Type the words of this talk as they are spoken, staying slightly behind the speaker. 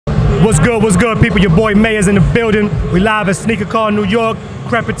What's good, people? Your boy Mayer's in the building. We live at Sneakercon New York,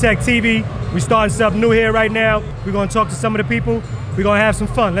 Crep TV. We starting something new here right now. We're gonna talk to some of the people. We're gonna have some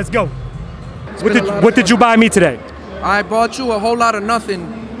fun. Let's go. What did you buy me today? I bought you a whole lot of nothing,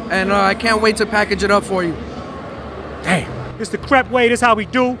 and I can't wait to package it up for you. Damn. It's the Crep way. This is how we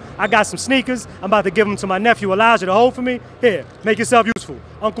do. I got some sneakers. I'm about to give them to my nephew Elijah to hold for me. Here, make yourself useful.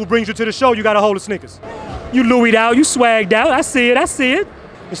 Uncle brings you to the show, you got to hold the sneakers. You Louis'd out, you swagged out. I see it, I see it.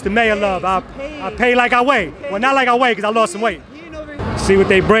 It's the Mayor love. I pay like I weigh. Well, not like I weigh, because I lost some weight. See what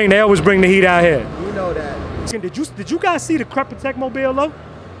they bring? They always bring the heat out here. You know that. Did you guys see the Crep mobile, though?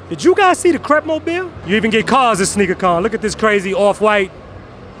 Did you guys see the Crep mobile? You even get cars at Sneakercon. Look at this crazy off-white.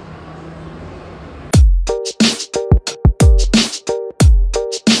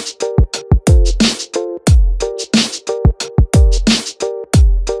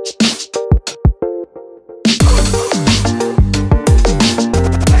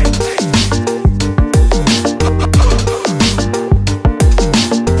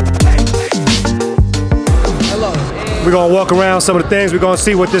 We're gonna walk around some of the things. We're gonna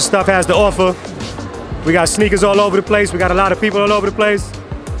see what this stuff has to offer. We got sneakers all over the place. We got a lot of people all over the place.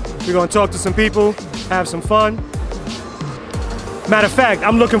 We're gonna talk to some people, have some fun. Matter of fact,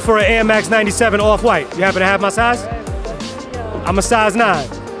 I'm looking for an Air Max 97 off-white. You happen to have my size? I'm a size 9.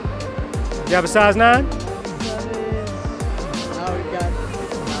 You have a size 9?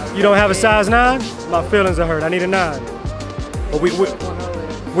 You don't have a size 9? My feelings are hurt. I need a 9. But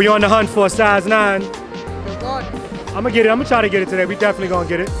we on the hunt for a size 9. I'm gonna get it. I'm gonna try to get it today. We definitely gonna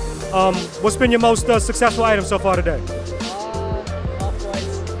get it. What's been your most successful item so far today?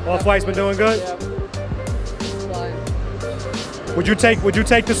 Off-whites. Off-white's been doing good. Yeah. Would you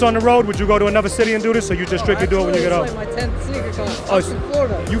take this on the road? Would you go to another city and do this, or you just strictly do it when you get home? It's like my 10th Sneakercon. Oh, I'm from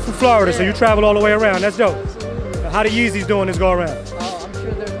Florida. You from Florida, so you travel all the way around. That's dope. Absolutely. How the Yeezys doing this go around? Oh, I'm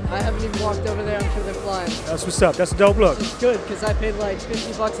sure I haven't even walked over there. I'm sure they're flying. That's what's up. That's a dope look. It's good because I paid like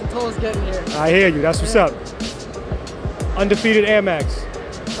 $50 in tolls getting here. I hear you. That's what's up. Undefeated Air Max.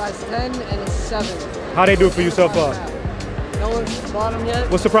 Size 10 and a 7. How they do for you so far? No one's bought them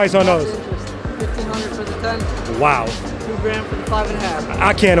yet. What's the price on those? $1,500 for the 10. Wow. $2 grand for the 5.5.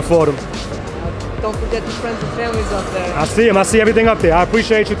 I can't afford them. Don't forget the friends and families up there. I see them. I see everything up there. I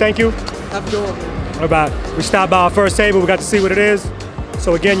appreciate you. Thank you. Have a good one. All right. We stopped by our first table. We got to see what it is.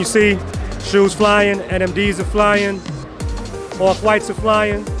 So again, you see shoes flying, NMDs are flying, off-whites are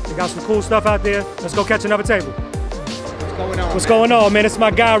flying. They got some cool stuff out there. Let's go catch another table. What's going on, man? This is my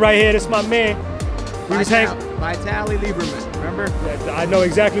guy right here. This is my man. Vitaly Lieberman, remember? Yeah, I know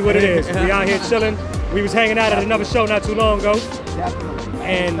exactly what it is. We out here chilling. We was hanging out at another show not too long ago. Definitely.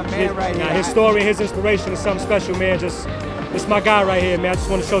 And his story, his inspiration is something special, man. This is my guy right here, man. I just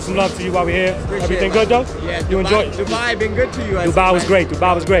want to show some love to you while we're here. Everything good, though? Yeah, you enjoy? Dubai been good to you. Dubai was great.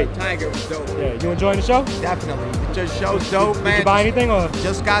 Dubai was great. Tiger was dope. Yeah, you enjoying the show? Definitely. It just shows dope, man. Did you buy anything, or?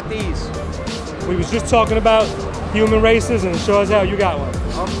 Just got these. We was just talking about human races, and sure as hell you got one.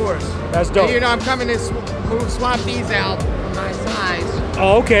 Of course. That's dope. And, you know, I'm coming to swap these out for my size.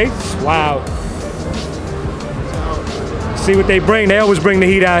 Oh, okay. Wow. See what they bring? They always bring the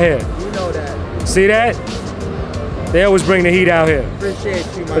heat out here. You know that. See that? They always bring the heat out here. Appreciate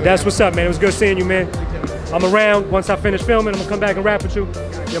you, man. But that's what's up, man. It was good seeing you, man. I'm around. Once I finish filming, I'm gonna come back and rap with you.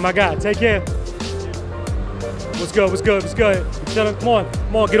 You're my guy. Take care. What's good? What's good? What's good? You chilling? Come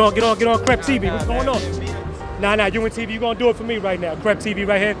on, get on Crep TV. What's going on? Nah, you and TV, you gonna do it for me right now. Crep TV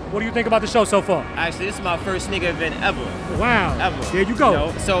right here. What do you think about the show so far? Actually, this is my first sneaker event ever. Wow. Ever. There you go. You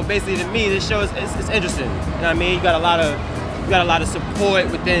know? So basically, to me, this show is interesting. You know what I mean? You got a lot of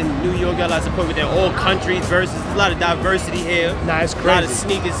support within New York. You got a lot of support within all countries. Versus a lot of diversity here. Nah, it's crazy. A lot of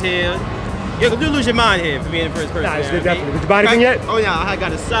sneakers here. You lose your mind here for being the first person. Nah, it's definitely. Did you buy anything yet? Oh yeah, I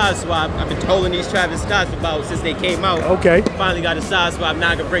got a size swap. I've been holding these Travis Scotts since they came out. Okay. Finally got a size swap.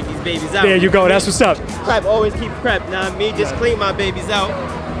 Now I can break these babies out. There you go. That's what's up. Crep, always keep Crep. Now me, just clean my babies out.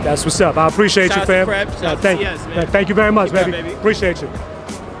 That's what's up. I appreciate you, fam. Thank you very much, baby. Appreciate you.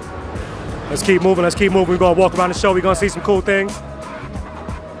 Let's keep moving. Let's keep moving. We're gonna walk around the show. We're gonna see some cool things.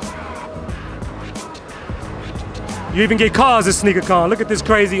 You even get cars at Sneakercon. Look at this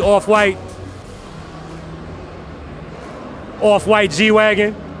crazy off-white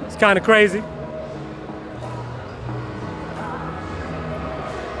G-Wagon. It's kind of crazy.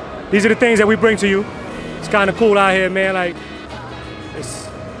 These are the things that we bring to you. It's kind of cool out here, man. Like,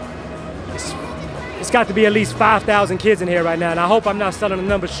 it's got to be at least 5,000 kids in here right now, and I hope I'm not selling the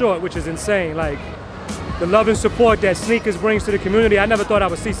number short, which is insane. Like, the love and support that sneakers brings to the community, I never thought I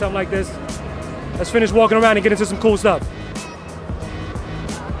would see something like this. Let's finish walking around and get into some cool stuff.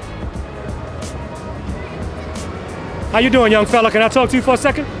 How you doing, young fella? Can I talk to you for a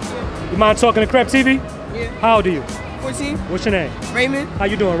second? You mind talking to Crep TV? Yeah. How old are you? 14. What's your name? Raymond. How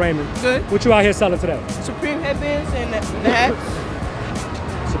you doing, Raymond? Good. What you out here selling today? Supreme headbands and the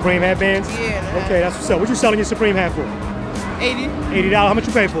hats. Supreme headbands? Yeah. The Okay, that's what's up. What you selling your Supreme hat for? 80. $80. How much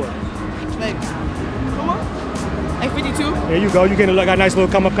you pay for it? Like, come on. Like 52. There you go. You getting a nice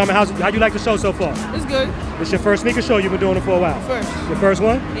little come up coming. How you like the show so far? It's good. This your first sneaker show? You've been doing it for a while. First. Your first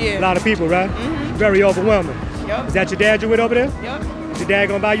one? Yeah. A lot of people, right? Mm-hmm. Very overwhelming. Yup. Is that your dad you're with over there? Yup. Is your dad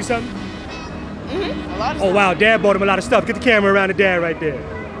gonna buy you something? Mm-hmm. A lot of Oh wow, Dad bought him a lot of stuff. Get the camera around the dad right there.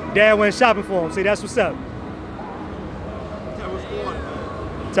 Dad went shopping for him. See, that's what's up.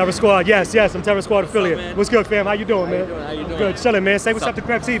 Terror Squad, yes, I'm Terror Squad affiliate. What's up, man? What's good, fam? How you doing, man? How you doing? Good, chilling, man. Say what's up to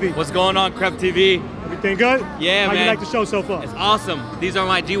Crep TV. What's going on, Crep TV? Everything good? Yeah, How man. you like the show so far? It's awesome. These are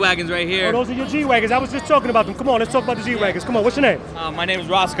my G-Wagons right Oh, here. those are your G-Wagons. I was just talking about them. Come on, let's talk about the G-Wagons. Come on, what's your name? My name is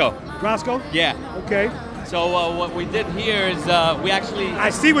Roscoe. Roscoe? Yeah. Okay. So what we did here is we actually...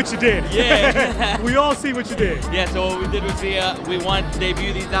 I see what you did. Yeah. We all see what you did. Yeah, so what we did was we wanted to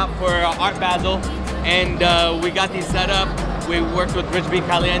debut these out for Art Basel, and we got these set up. We worked with Rich B.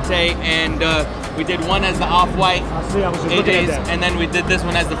 Caliente, and we did one as the Off-White I see, I was just looking at AJs, that. and then we did this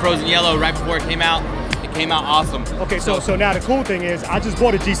one as the Frozen Yellow right before it came out. It came out awesome. Okay, so now the cool thing is, I just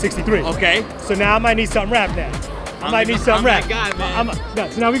bought a G63. Okay. So now I might need something wrapped now. I might need something I'm wrapped. that guy,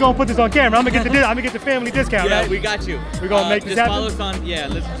 man. So now we're gonna put this on camera. I'm gonna get the family discount, Yeah, right? we got you. We gonna make this just happen? follow us on,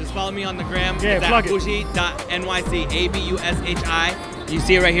 just follow me on the gram. Yeah, it's plug at it. Abushi.nyc, ABUSHI. You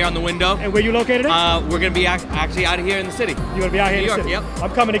see it right here on the window. And where you located at? We're gonna be actually out of here in the city. You're gonna be out here New in the York, city. yep. I'm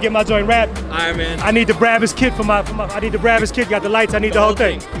coming to get my joint wrapped. All right, man. I need the Brabus kit for my I need the Brabus kit. Got the lights. I need the whole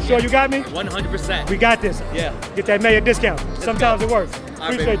thing. You sure you got me? 100%. We got this. Yeah. Get that mayor discount. Sometimes go. it works. All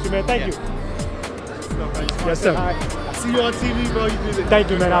right, Appreciate baby. you, man. Thank Yeah. you. Yes, sir. I see you on TV, bro. You do this. Thank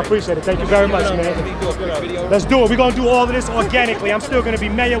you, man. I appreciate it. Thank you very much, man. Let's do it. We're gonna do all of this organically. I'm still gonna be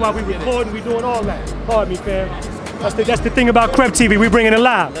mayor while we record and we doing all that. Pardon me, fam. That's the thing about Crep TV. We bringing it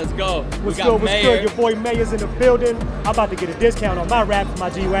live. Let's go. What's we got good? What's Mayor. good? Your boy Mayor's in the building. I'm about to get a discount on my wrap for my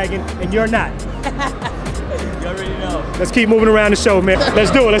G-Wagon, and you're not. You already know. Let's keep moving around the show, man.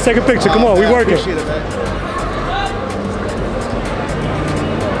 Let's do it. Let's take a picture. Come on, we working. Appreciate it, man.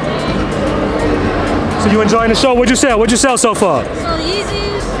 So you enjoying the show? What'd you sell? What'd you sell so far? So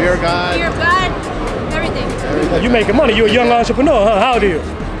Yeezys, Beer God. Beer God, everything. You making money. You a young entrepreneur, huh? How old are you?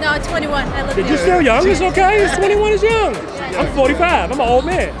 No, 21. I live You're there. still young. It's okay. It's 21 is young. I'm 45. I'm an old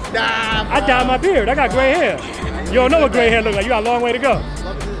man. Nah, I dyed my beard. I got gray hair. You don't know what gray hair look like. You got a long way to go.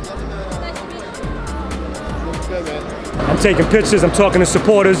 good, man. I'm taking pictures. I'm talking to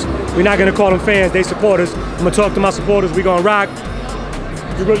supporters. We're not gonna call them fans. They supporters. I'm gonna talk to my supporters. We gonna rock.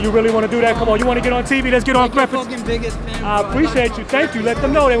 You really want to do that? Come on, you want to get on TV? Let's get on Crep. Fucking biggest fan. I appreciate you. Thank you. Let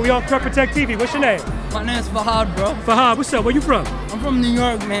them know that we on Crep Protect TV. What's your name? My name's Fahad, bro. Fahad, what's up? Where you from? I'm from New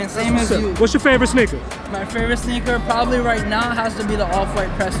York, man. Same as you. What's your favorite sneaker? My favorite sneaker probably right now has to be the Off-White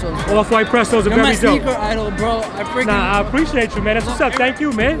Prestos. Off-White Prestos are You're my very dope. sneaker idol, bro. I freaking. Nah, I appreciate you, man. That's what's up. Thank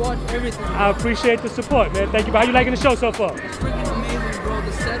you, man. Watch everything. I appreciate the support, man. Thank you. How you liking the show so far? It's freaking amazing, bro.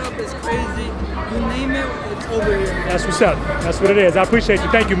 The setup is crazy. You name it, it's over here. That's what's up. That's what it is. I appreciate you.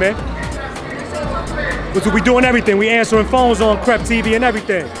 Thank you, man. We doing everything. We answering phones on Crep TV and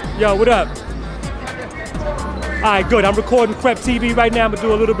everything. Yo, what up? All right, good. I'm recording Crep TV right now. I'm gonna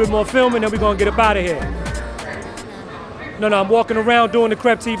do a little bit more filming, then we're gonna get up out of here. No, I'm walking around doing the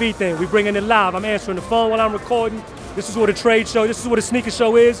Crep TV thing. We bringing it live. I'm answering the phone while I'm recording. This is what a trade show, this is what a sneaker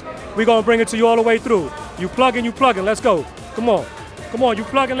show is. We're gonna bring it to you all the way through. You plugging, let's go. Come on. Come on, you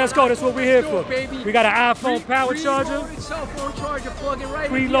plugging, let's go. That's what we're here for. We got an iPhone power charger. Preloaded cell phone charger, plug it right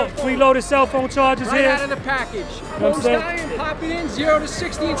in. Preloaded cell phone chargers Right here. out of the package. You know what I'm Hose saying? iron, pop it in, 0 to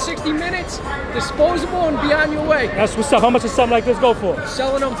 60 in 60 minutes. Disposable and be on your way. That's what's up. How much does something like this go for?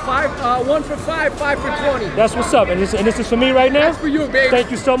 Selling them 1 for 5, 5 for 20. That's what's up. And this is for me right now? That's for you, baby.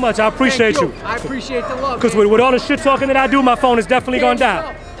 Thank you so much. I appreciate you. I appreciate the love. Because with all the shit talking that I do, my phone is definitely gonna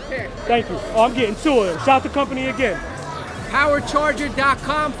die. Here. Thank you. Oh, I'm getting to it. Shout the company again.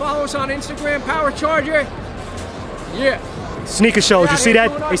 PowerCharger.com. Follow us on Instagram. PowerCharger. Yeah. Sneaker shows. You see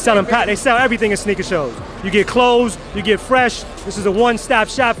that? They selling baby. They sell everything in sneaker shows. You get clothes, you get fresh. This is a one-stop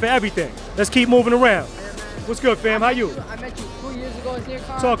shop for everything. Let's keep moving around. What's good, fam? How you? I met you 2 years ago at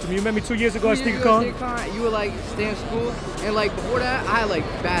Sneakercon. Talk to me. You met me 2 years ago at 2 years ago Sneakercon? Sneakercon, you were like staying in school, and like before that, I had like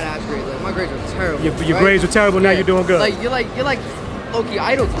badass grades. Like my grades were terrible. Your right? grades were terrible. Now Yeah. you're doing good. Like you're like low-key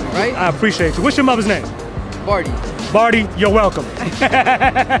idol to me, right? I appreciate you. What's your mother's name? Barty. Barty, you're welcome.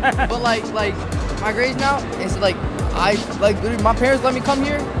 But like my grades now, it's like literally my parents let me come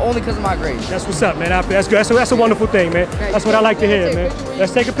here only because of my grades. That's what's up, man. That's good. That's a wonderful thing, man. That's what I like to hear, man.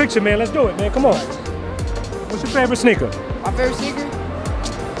 Let's take a picture, man. Let's do it, man. Come on. What's your favorite sneaker? My favorite sneaker?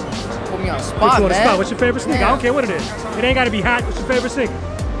 me on a spot, on the man. spot. What's your favorite sneaker? I don't care what it is. It ain't gotta be hot. What's your favorite sneaker?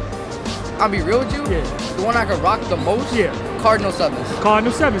 I'll be real with you. Yeah. The one I could rock the most. Yeah. Cardinal 7s.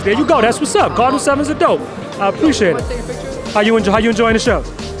 Cardinal 7s. There you go. That's what's up. Cardinal 7s are dope. I appreciate it. Take a picture? How you enjoying the show?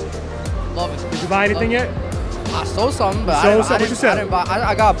 Love it. Did you buy anything yet? I sold something, but Sold I something? What you sell? didn't buy.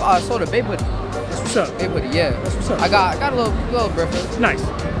 I sold a Babe hoodie. That's what's up. Babe hoodie, yeah. That's what's up. I got a little breakfast. Nice.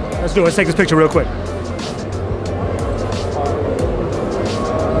 Let's do it. Let's take this picture real quick.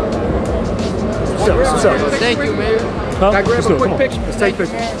 What's up? Thank you, man. Huh? Can I grab Let's a do it. quick Come on. picture? Let's take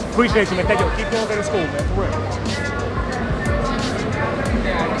pictures. Appreciate you, man. Thank you. Keep going to school, man. For real.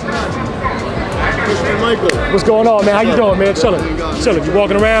 What's going on, man? How you doing, man? Chilling. You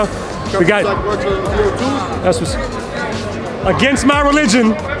walking around? We got. That's what's. Against my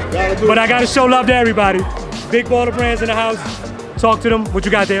religion, but I gotta show love to everybody. Big Baller Brands in the house. Talk to them. What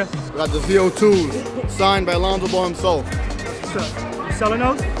you got there? We got the VO2s, signed by Lonzo Ball himself. What's up? You selling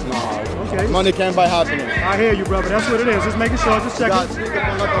those? No. Okay. Money can't buy happiness. I hear you, brother. That's what it is. Just making sure. Just checking.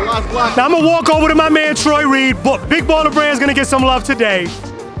 Now Now I'm gonna walk over to my man Troy Reed. Big Baller Brand's gonna get some love today.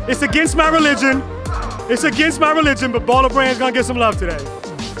 It's against my religion. It's against my religion, but Baller Brand's gonna get some love today.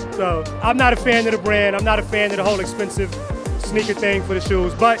 So I'm not a fan of the brand. I'm not a fan of the whole expensive sneaker thing for the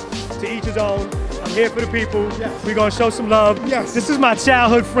shoes. But to each his own. I'm here for the people. Yes. We're gonna show some love. Yes. This is my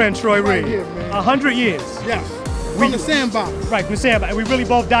childhood friend Troy Right Reed. here, man. 100 years. Yes. From the sandbox. Right, from the sandbox. And we really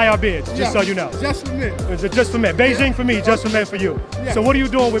both dye our beards, just so you know. Just for men. Just for men. Beijing for me, just for men for you. Yes. So what are you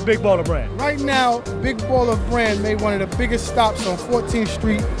doing with Big Baller Brand? Right now, Big Baller Brand made one of the biggest stops on 14th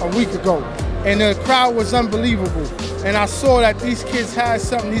Street a week ago. And the crowd was unbelievable. And I saw that these kids had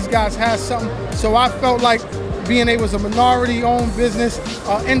something, these guys had something. So I felt like being able to a minority-owned business,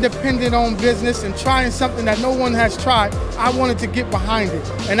 independent-owned business, and trying something that no one has tried, I wanted to get behind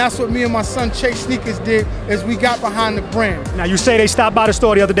it. And that's what me and my son Chase Sneakers did, is we got behind the brand. Now you say they stopped by the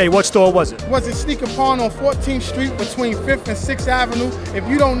store the other day. What store was it? Was it Sneaker Pawn on 14th Street between 5th and 6th Avenue. If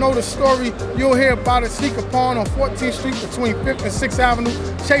you don't know the story, you'll hear about it. Sneaker Pawn on 14th Street between 5th and 6th Avenue.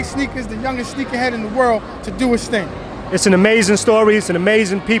 Chase Sneakers, the youngest sneakerhead in the world, to do his thing. It's an amazing story. It's an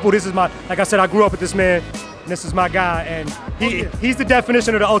amazing people. This is my, like I said, I grew up with this man. And this is my guy, and he's the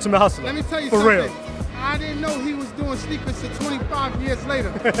definition of the ultimate hustler. Let me tell you for something. real. I didn't know he was doing sneakers to 25 years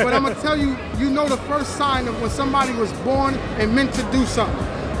later. But I'm gonna tell you, you know the first sign of when somebody was born and meant to do something.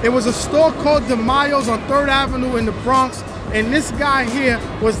 It was a store called DeMaio's on 3rd Avenue in the Bronx. And this guy here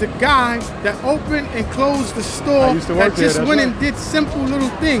was the guy that opened and closed the store. I used to work that just there, went right. and did simple little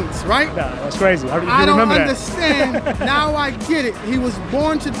things, right? Nah, that's crazy. I don't remember understand. Now I get it. He was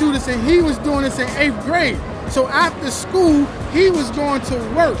born to do this, and he was doing this in 8th grade. So after school, he was going to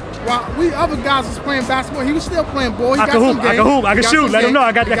work. While we other guys was playing basketball, he was still playing ball. He I got can some hoop, game. I can hoop, I can He got shoot. some Let him game. know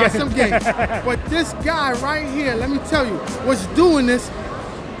I got He that. got some game. But this guy right here, let me tell you, was doing this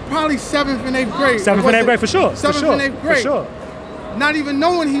probably 7th and 8th grade. 7th and 8th grade for sure. 7th and 8th grade. For sure. Not even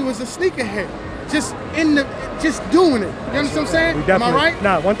knowing he was a sneakerhead. Just doing it. You understand what I'm saying? Am I right?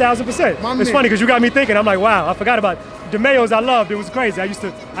 Nah, 1000%. My It's man. funny because you got me thinking. I'm like, wow, I forgot about DeMaio's. I loved. It was crazy. I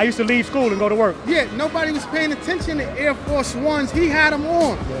used to leave school and go to work. Yeah, nobody was paying attention to Air Force Ones. He had them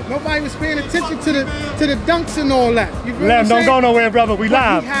on. Yeah. Nobody was paying attention to the dunks and all that. You feel Lem, don't go nowhere, brother. We but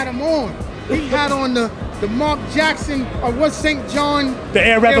live. He had them on. He had on the Mark Jackson or what St. John. The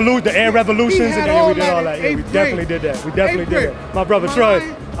Air Revolutions, He and had then we did that all in that. Yeah, we 8th definitely grade. did that. We definitely 8th did grade. that. My brother Am I Troy,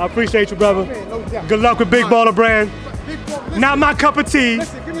 lying? I appreciate you, brother. Man, no doubt. Good luck with Big Baller Brand. Listen, Not my cup of tea.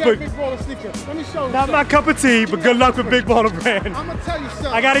 Listen, give me but that Big Baller sneaker. Let me show you. not my cup of tea, but good luck with Big Baller Brand. I'm gonna tell you something.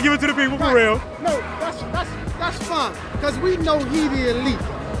 I gotta give it to the people for real. No, that's fine. Cause we know he the elite.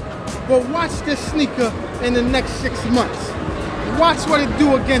 But watch this sneaker in the next 6 months. Watch what it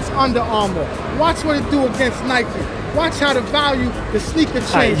do against Under Armour. Watch what it do against Nike. Watch how the value, the sneaker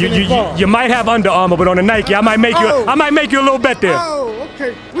change and evolve. You might have Under Armour, but on the Nike, I might make you a little bet there. Oh,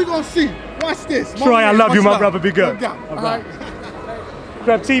 okay. We're gonna see. Watch this. Troy, I love you, my brother. Be good. No doubt. All right.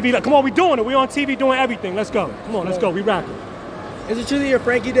 Crep TV. Come on, we doing it. We on TV doing everything. Let's go. Come on, let's go. We rocking. Is it truly your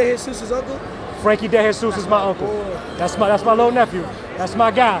Frankie De Jesus' uncle? Frankie De Jesus is my uncle. That's my little nephew. That's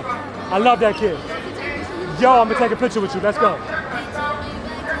my guy. I love that kid. Yo, I'm gonna take a picture with you. Let's go.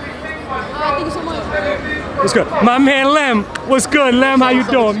 Thank you so much. What's good? My man Lem. What's good, Lem? How you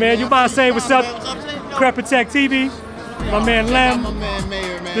doing, man? You mind saying what's up? Crep TV. My man Lem. My man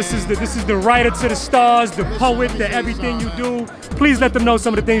Mayor, man. This is the writer to the stars, the poet, the everything you do. Please let them know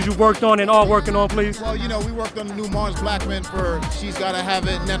some of the things you worked on and are working on, please. Well, you know, we worked on the new Mars Blackman for She's Gotta Have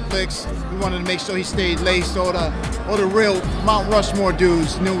It, Netflix. We wanted to make sure he stayed laced. All the real Mount Rushmore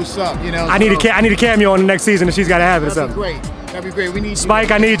dudes knew what's up, you know. I need a cameo on the next season and She's Gotta Have It or something. That'd be great. That'd be great. We need Spike,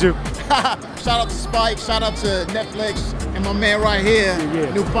 I need you. Shout out to Spike, shout out to Netflix, and my man right here,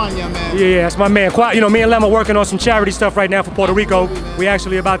 Nufanya, man. Yeah, that's my man. You know, me and Lem are working on some charity stuff right now for Puerto Rico. We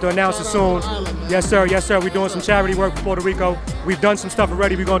actually about to announce it soon. Yes, sir. Yes, sir. We're doing some charity work for Puerto Rico. We've done some stuff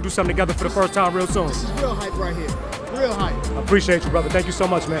already. We're gonna do something together for the first time real soon. This is real hype right here. Real hype. I appreciate you, brother. Thank you so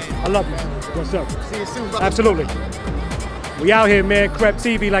much, man. I love you. Yes, sir. See you soon, brother. Absolutely. We out here, man. Crep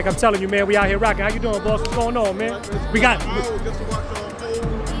TV, like I'm telling you, man. We out here rocking. How you doing, boss? What's going on, man? We got.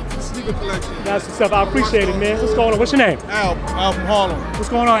 Sneaker collection. That's what's up. I appreciate it, man. What's going on? What's your name? Al from Harlem. What's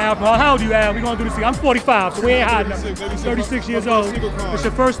going on, Al from Harlem? How old are you, Al? We gonna do this. I'm 45, so we ain't hiding. 36 years old. It's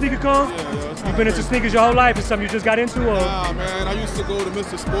your first Sneakercon? Yeah. You've been into sneakers your whole life? It's something you just got into? Or? Nah, man. I used to go to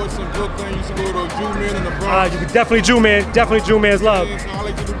Mr. Sports in Brooklyn. Used to go to Jew Man in the Bronx. You definitely Jew Man. Definitely Jew Man's love. So I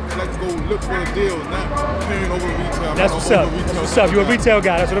like to go look for the deals, not paying over retail. That's what's up. That's what's up. You're a retail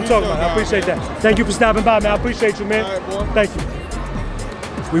guy. That's what I'm talking about. I appreciate that. Thank you for stopping by, man. I appreciate you, man. All right, boy. Thank you.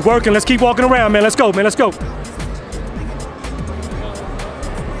 We working. Let's keep walking around, man. Let's go, man. Let's go.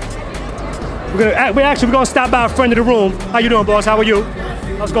 We're gonna stop by a friend of the room. How you doing, boss? How are you?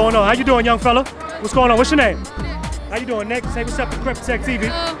 What's going on? How you doing, young fella? What's going on? What's your name? How you doing, Nick? Say what's up to Crep TV.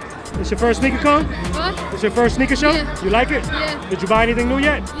 It's your first Sneakercon? What? It's your first sneaker show? Yeah. You like it? Yeah. Did you buy anything new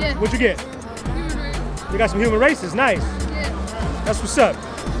yet? Yeah. What'd you get? You got some human races. Nice. Yeah. That's what's up.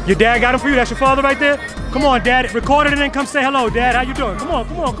 Your dad got them for you? That's your father right there? Come on, Dad. Record it and then come say hello, Dad. How you doing? Come on,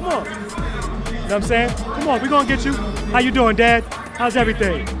 come on, come on. You know what I'm saying? Come on, we're gonna get you. How you doing, Dad? How's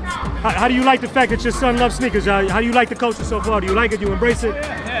everything? How do you like the fact that your son loves sneakers? How do you like the culture so far? Do you like it? You embrace it?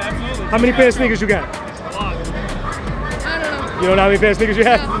 Yeah, absolutely. How many pairs of sneakers you got? A lot. I don't know. You don't know how many pairs of sneakers you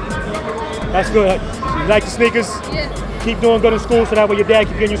have? No. That's good. You like the sneakers? Yeah. Keep doing good in school so that way your dad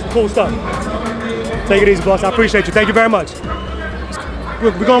can give you some cool stuff. Take it easy, boss. I appreciate you. Thank you very much.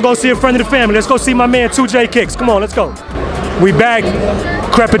 We're gonna go see a friend of the family. Let's go see my man 2JsKicks. Come on, let's go. We back.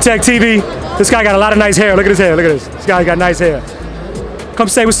 Crep TV. This guy got a lot of nice hair. Look at his hair. Look at this. This guy got nice hair. Come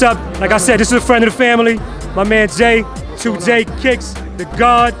say what's up. Like I said, this is a friend of the family. My man Jay, 2JsKicks, the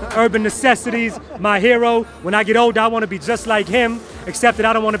God, Urban Necessities, my hero. When I get older, I want to be just like him, except that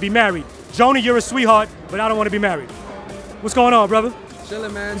I don't want to be married. Joni, you're a sweetheart, but I don't want to be married. What's going on, brother?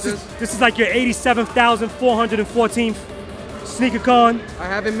 Chilling, man. This is like your 87,414th Sneakercon. I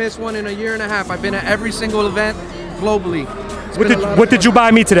haven't missed one in a year and a half. I've been at every single event globally. What did you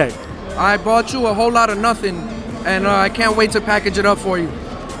buy me today? I bought you a whole lot of nothing, and I can't wait to package it up for you.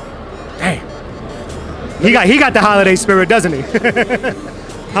 Damn. He got the holiday spirit, doesn't he?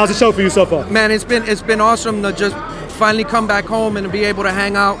 How's the show for you so far? Man, it's been awesome to just finally come back home and be able to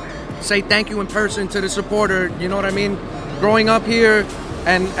hang out, say thank you in person to the supporter. You know what I mean? Growing up here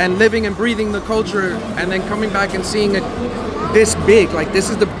and living and breathing the culture, and then coming back and seeing it this big. Like, this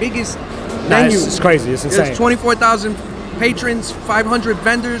is the biggest venue. It's crazy. It's insane. There's 24,000 patrons, 500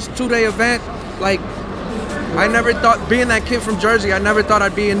 vendors, 2-day event. Like, I never thought, being that kid from Jersey, I never thought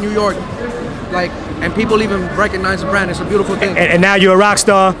I'd be in New York. Like, and people even recognize the brand. It's a beautiful thing. And now you're a rock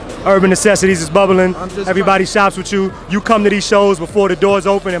star. Urban Necessities is bubbling. Everybody shops with you. You come to these shows before the doors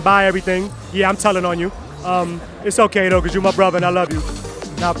open and buy everything. Yeah, I'm telling on you. It's okay though, because you're my brother and I love you.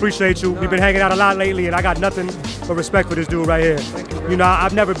 And I appreciate you. We've been hanging out a lot lately, and I got nothing but respect for this dude right here. You know,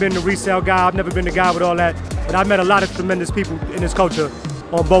 I've never been the resale guy. I've never been the guy with all that. But I've met a lot of tremendous people in this culture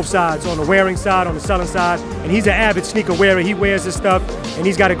on both sides, on the wearing side, on the selling side. And he's an avid sneaker wearer. He wears his stuff, and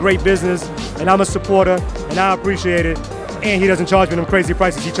he's got a great business. And I'm a supporter, and I appreciate it. And he doesn't charge me them crazy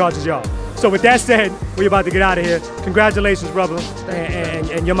prices. He charges y'all. So with that said, we're about to get out of here. Congratulations, brother.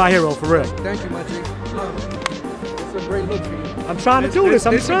 And you're my hero, for real. Thank you, my G. It's a great look for you. I'm trying to do this.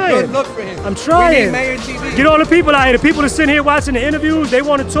 I'm trying. It's a good look for him. I'm trying. We need Mayor TV. Get all the people out here. The people that sitting here watching the interviews, they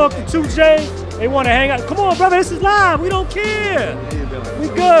want to talk to 2J. They want to hang out. Come on, brother. This is live. We don't care. We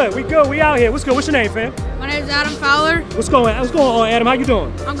good. We good. We out here. What's good? What's your name, fam? My name's Adam Fowler. What's going on, Adam? How you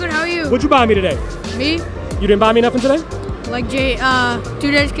doing? I'm good. How are you? What'd you buy me today? Me? You didn't buy me nothing today? Like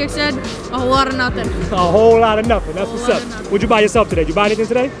 2JsKicks said, a whole lot of nothing. A whole lot of nothing. That's what's up. What'd you buy yourself today? You buy anything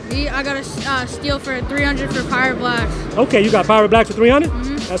today? Me, I got a steal for 300 for Pirate Blacks. Okay, you got Pirate Blacks for 300?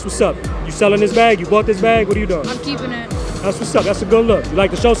 Mm-hmm. That's what's up. You selling this bag? You bought this bag? What are you doing? I'm keeping it. That's what's up. That's a good look. You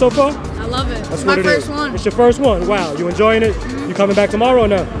like the show so far? I love it. That's It's what my it first is. one. It's your first one? Wow. You enjoying it? Mm-hmm. You coming back tomorrow or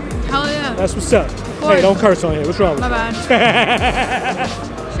no? Hell yeah. That's what's up. Hey, don't curse on here. What's wrong with My you? bad.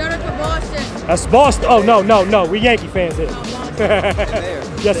 Shout out to Boston. That's Boston. Oh, no. We Yankee fans here.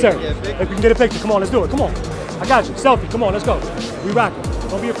 Yes, sir. If we can get a picture, come on, let's do it. Come on. I got you. Selfie. Come on, let's go. We rocking.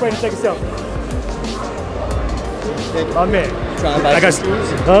 Don't be afraid to take a selfie. My man. I got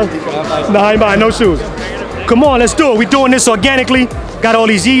shoes? Huh? No, I ain't buying no shoes. Come on, let's do it. We doing this organically. Got all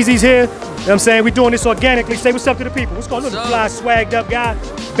these Yeezys here. what I'm saying? We're doing this organically. Say what's up to the people. What's going on? Look, fly, swagged up guy,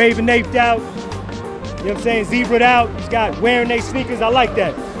 bathing aped out. You know what I'm saying? Zebra'd out. He's got wearing their sneakers. I like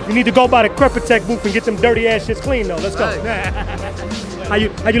that. You need to go by the Crep booth and get them dirty ass shits clean though. Let's go. How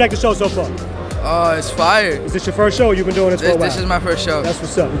you like the show so far? It's fire. Is this your first show or you've been doing this for a while? This is my first show. That's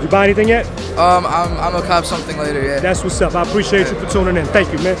what's up. Did you buy anything yet? I'm gonna cop something later, yeah. That's what's up. I appreciate you for tuning in.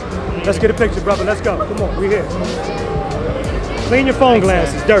 Thank you, man. Let's get a picture, brother. Let's go. Come on, we here. Clean your phone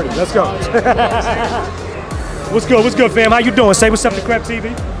glasses. Dirty. Let's go. What's good? What's good, fam? How you doing? Say what's up to Crep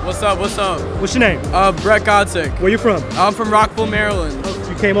TV. What's up? What's up? What's your name? Brett Godsick. Where you from? I'm from Rockville, Maryland.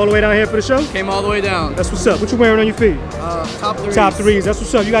 You came all the way down here for the show? Came all the way down. That's what's up. What you wearing on your feet? Top threes. Top threes. That's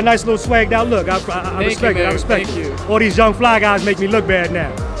what's up. You got a nice little swagged out look. I respect it. I respect it. All these young fly guys make me look bad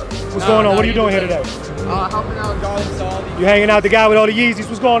now. What's going on? What are you doing here today? Helping out Garland Saul. You hanging out with the guy with all the Yeezys.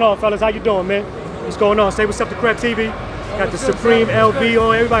 What's going on, fellas? How you doing, man? What's going on? Say what's up to Crep TV. Got the Supreme LB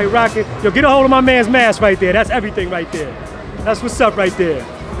on. Everybody rocking. Yo, get a hold of my man's mask right there. That's everything right there. That's what's up right there.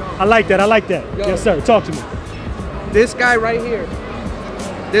 I like that. I like that. Yo, yes, sir. Talk to me. This guy right here.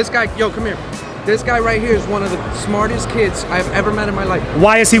 This guy, yo, come here. This guy right here is one of the smartest kids I've ever met in my life.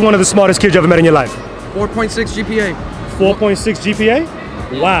 Why is he one of the smartest kids you ever met in your life? 4.6 GPA. 4.6 GPA?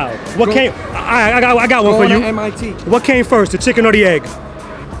 Wow. What came? I got one for you. To MIT. What came first, the chicken or the egg?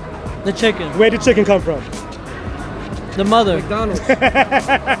 The chicken. Where'd the chicken come from? The mother. McDonald's.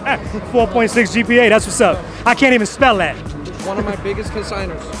 4.6 GPA. That's what's up. I can't even spell that. One of my biggest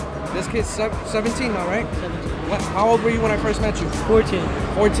consigners. This kid's 17 now, right? 17. How old were you when I first met you? 14.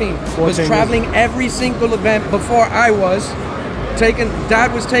 14. Was traveling every single event before I was.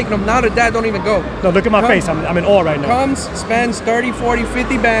 Dad was taking them. Now the dad don't even go. No, look at my face. I'm in awe right now. Comes, spends 30, 40,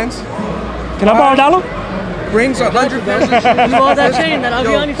 50 bands. Can I borrow a dollar? Brings 100 bands. You want that chain, that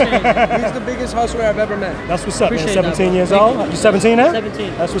Aviani chain. He's the biggest hustler I've ever met. That's what's up, man. 17 years old. You 17 now?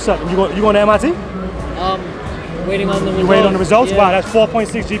 17. That's what's up. You going to MIT? Waiting on the results. You waiting on the results? Yeah. Wow, that's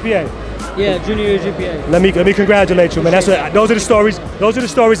 4.6 GPA. Yeah, junior year GPA. Let me congratulate you, man. Those are the stories. Those are the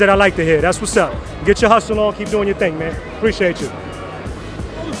stories that I like to hear. That's what's up. Get your hustle on. Keep doing your thing, man. Appreciate you.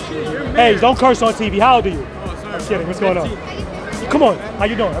 Hey, don't curse on TV. How old are you? I'm kidding. What's going on? Come on. How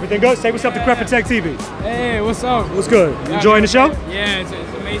you doing? Everything good? Say what's up to Crep TV. Hey, what's up? What's good? You enjoying the show? Yeah, it's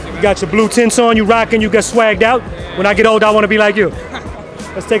amazing. Man. You got your blue tints on. You rocking. You get swagged out. Yeah. When I get old, I want to be like you.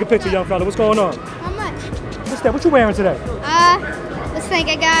 Let's take a picture, young fella. What's going on? How much? What's that? What you wearing today? Let's think.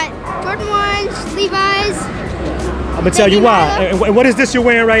 I got Jordan 1s, Levi's. I'm gonna tell you why. And what is this you're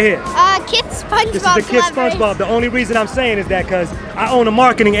wearing right here? Kid SpongeBob. This is the Kid SpongeBob. The only reason I'm saying is that because I own a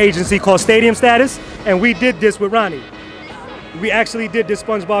marketing agency called Stadium Status, and we did this with Ronnie. We actually did this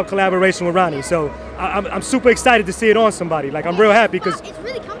SpongeBob collaboration with Ronnie, so I'm super excited to see it on somebody. Like I'm real happy because it's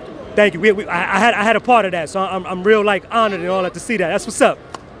really comfortable. Thank you. I had a part of that, so I'm real like honored and all that to see that. That's what's up.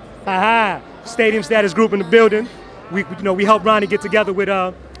 Haha. Stadium Status Group in the building. We helped Ronnie get together with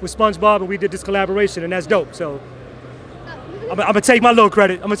SpongeBob, and we did this collaboration, and that's dope. So I'm gonna take my little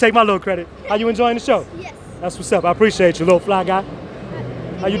credit. How you enjoying the show? Yes. That's what's up. I appreciate you, little fly guy.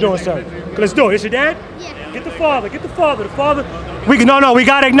 How you doing, sir? Let's do it. It's your dad? Yeah. Get the father. The father. We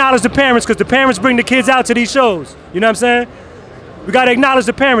gotta acknowledge the parents because the parents bring the kids out to these shows. You know what I'm saying? We gotta acknowledge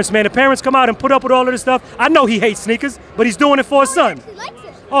the parents, man. The parents come out and put up with all of this stuff. I know he hates sneakers, but he's doing it for his son. He likes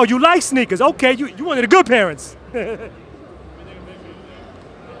it. Oh, you like sneakers? Okay, you one of the good parents.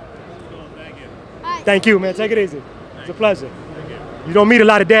 Thank you, man. Take it easy. It's a pleasure. You don't meet a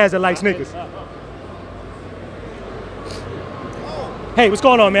lot of dads that like sneakers. Hey, what's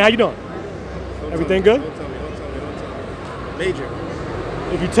going on, man? How you doing? Everything good? Don't tell me. Major.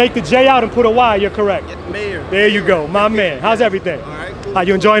 If you take the J out and put a Y, you're correct. Mayor. There you go, my man. How's everything? All right, cool. How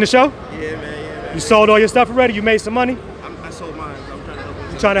you enjoying the show? Yeah, man. You sold all your stuff already? You made some money? I sold mine. So I'm trying to help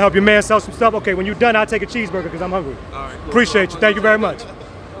you. You trying to help your man sell some stuff? Okay, when you're done, I'll take a cheeseburger because I'm hungry. All right, cool. Appreciate you. Thank you very much.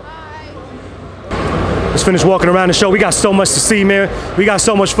 Let's finish walking around the show. We got so much to see, man. We got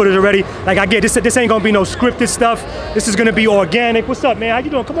so much footage already. Like I get this ain't gonna be no scripted stuff. This is gonna be organic. What's up, man? How you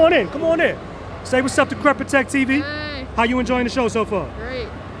doing? Come on in. Say what's up to Crep TV. Hey. How you enjoying the show so far? Great.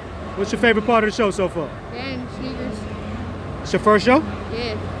 What's your favorite part of the show so far? And sneakers. It's your first show?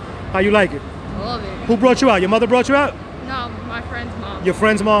 Yeah. How you like it? I love it. Who brought you out? Your mother brought you out? No, my friend's mom. Your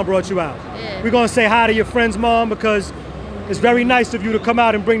friend's mom brought you out. Yeah. We're gonna say hi to your friend's mom because it's very nice of you to come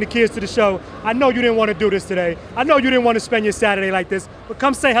out and bring the kids to the show. I know you didn't want to do this today. I know you didn't want to spend your Saturday like this, but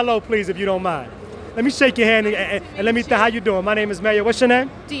come say hello, please, if you don't mind. Let me shake your hand and let me how you doing? My name is Mayor. What's your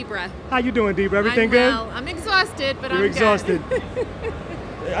name? Debra. How you doing, Debra? Everything I'm good? well. I'm exhausted, but You're I'm exhausted. good.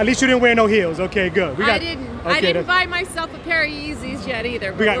 At least you didn't wear no heels. Okay, good. I didn't buy myself a pair of Yeezys yet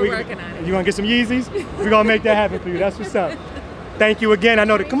either, but we're working on it. You gonna get some Yeezys? We're gonna make that happen for you. That's what's up. thank you again. I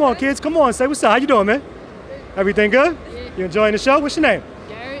know that. Come on, kids. Come on. Say what's up. How you doing, man? Everything good? Yeah. You enjoying the show? What's your name?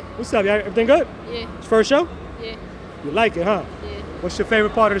 Garrett. What's up? Everything good? Yeah. It's first show? Yeah. You like it, huh? Yeah. What's your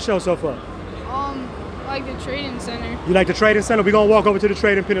favorite part of the show so far? Like the trading center. You like the trading center? We're gonna walk over to the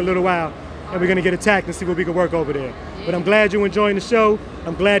trading pin in a little while, and we're gonna get attacked and see what we can work over there. Yeah. But I'm glad you're enjoying the show.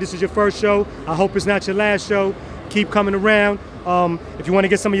 I'm glad this is your first show. I hope it's not your last show. Keep coming around. If you want to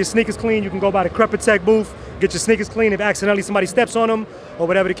get some of your sneakers clean, you can go by the Crep booth, get your sneakers clean. If accidentally somebody steps on them, or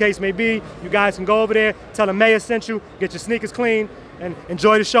whatever the case may be, you guys can go over there, tell them Mayor sent you, get your sneakers clean, and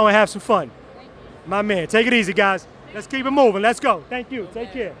enjoy the show and have some fun. My man, take it easy, guys. Let's keep it moving. Let's go. Thank you.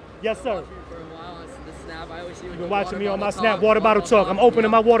 Take care. Yes, sir. You've been watching me on my Snap Water Bottle Talk. I'm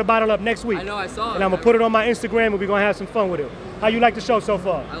opening my water bottle up next week. I know, I saw it. And I'm going to put it on my Instagram, and we're going to have some fun with it. How you like the show so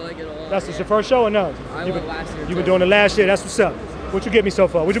far? I like it a lot. That's your first show or no? I went last year. You've been doing it last year. That's what's up. What you get me so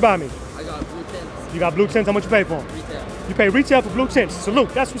far? What'd you buy me? I got blue tints. You got blue tints? How much you pay for them? Retail. You pay retail for blue tints. Salute.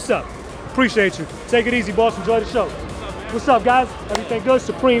 That's what's up. Appreciate you. Take it easy, boss. Enjoy the show. What's up, guys? Everything good?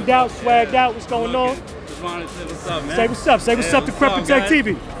 Supremed out, swagged out. What's going on? Just wanted to say what's up, man. Say what's up. Say what's up to Crep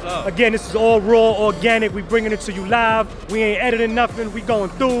TV. Again, this is all raw, organic. We bringing it to you live. We ain't editing nothing. We going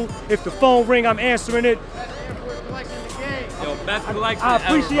through. If the phone ring, I'm answering it. Yo, best collection I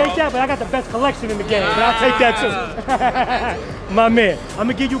appreciate ever, that, but I got the best collection in the game. But I'll take that too. My man, I'm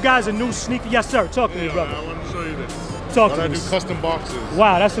gonna give you guys a new sneaker. Yes, sir. Talk to me, brother. I want to show you this. Talk to me. I do custom boxes.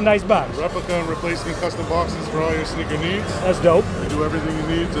 Wow, that's a nice box. Replica and replacement custom boxes for all your sneaker needs. That's dope. I do everything you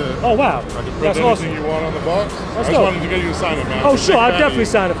need to. Oh wow. I can print That's anything awesome. you want on the box. That's I just dope. wanted to get you to sign it, man. Oh sure, I'll definitely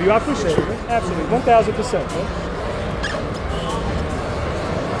sign it for you. I appreciate it, man. Absolutely, 1000%, man.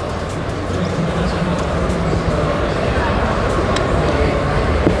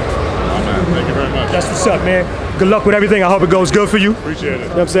 Thank you very much. That's what's up, man. Good luck with everything. I hope it goes good for you. Appreciate it. You know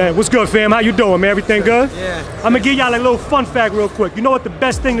what I'm saying? What's good, fam? How you doing, man? Everything good? Yeah. I'm gonna give y'all a little fun fact real quick. You know what the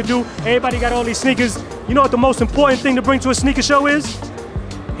best thing to do? Everybody got all these sneakers. You know what the most important thing to bring to a sneaker show is?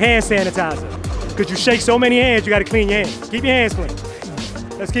 Hand sanitizer. Because you shake so many hands, you gotta clean your hands. Keep your hands clean.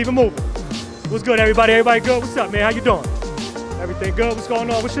 Let's keep it moving. What's good, everybody? Everybody good? What's up, man? How you doing? Everything good? What's going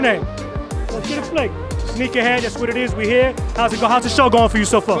on? What's your name? Let's get a flick. Sneakerhead, that's what it is. We here. How's it go? How's the show going for you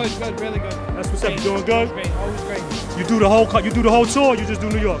so far? Good, really good. That's what's up. You doing good? Great, always great. You do the whole tour, or you just do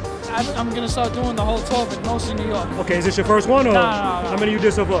New York? I'm gonna start doing the whole tour, but mostly New York. Okay, is this your first one, or No. How many you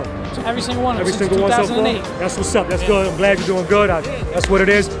did so far? Every single one. Every since single one so 2008. far? That's what's up. That's good. I'm glad you're doing good. That's what it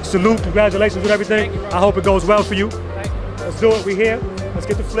is. Salute. Congratulations with everything. I hope it goes well for you. Let's do it. We here. Let's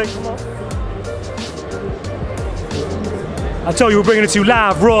get the flick. Come on. I told you we're bringing it to you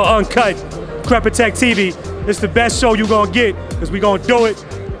live, raw, uncut. Crep TV. It's the best show you're gonna get, because we're gonna do it.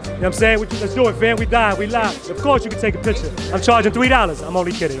 You know what I'm saying? Let's do it, fam. We live. We live. Of course you can take a picture. I'm charging $3. I'm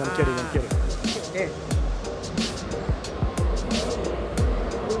only kidding. I'm kidding. I'm kidding.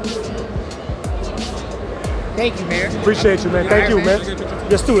 Thank you, Mayor. Appreciate you, man. Thank you, man.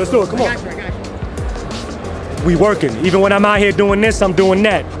 Let's do it. Let's do it. Come on. I got you. We working. Even when I'm out here doing this, I'm doing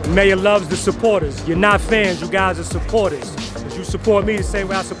that. Mayor loves the supporters. You're not fans. You guys are supporters. Because you support me the same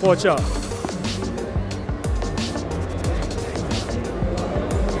way I support y'all.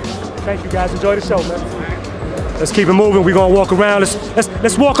 Thank you, guys. Enjoy the show, man. Let's keep it moving. We're gonna walk around.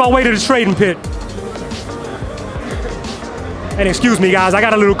 Let's walk our way to the trading pit. And excuse me, guys. I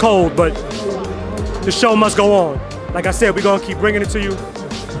got a little cold, but the show must go on. Like I said, we're gonna keep bringing it to you.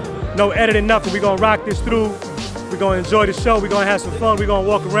 No editing, nothing. We're gonna rock this through. We're gonna enjoy the show. We're gonna have some fun. We're gonna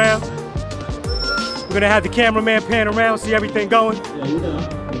walk around. We're gonna have the cameraman pan around, see everything going. Yeah, you know.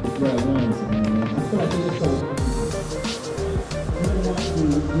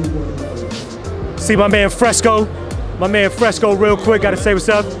 See my man Fresco. My man Fresco real quick, gotta say what's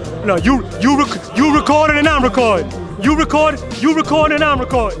up. No, you recording and I'm recording. You record and I'm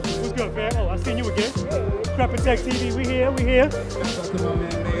recording. What's good, fam? Oh, I seen you again. Crep TV, we here.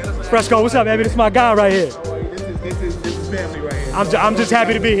 Fresco, what's up, baby? This is my guy right here. This is family right here. I'm just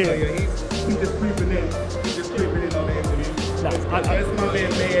happy to be here. He's just creeping in. On the interview. That's my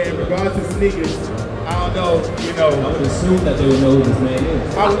man, in regards to sneakers, I don't know, you know. I would assume that they would know who this man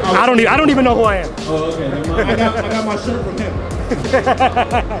is. I don't even know who I am. Oh, okay. Never mind. I got my shirt from him.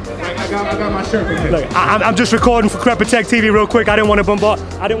 I got my shirt from him. Look, I'm just recording for Crep TV real quick. I didn't want to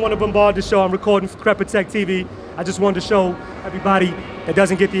bombard the show. I'm recording for Crep TV. I just wanted to show everybody that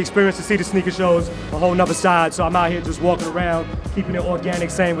doesn't get the experience to see the sneaker shows a whole nother side. So I'm out here just walking around, keeping it organic,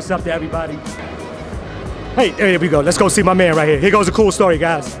 saying what's up to everybody. Hey, there we go. Let's go see my man right here. Here goes a cool story,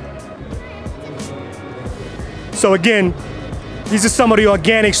 guys. So again, these are some of the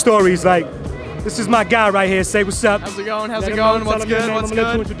organic stories. Like, This is my guy right here. Say what's up. How's it going? How's Let it him going? know, What's tell him your good? name. What's I'm gonna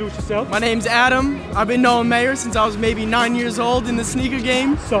let you good? introduce yourself. My name's Adam. I've been knowing Mayor since I was maybe 9 years old in the sneaker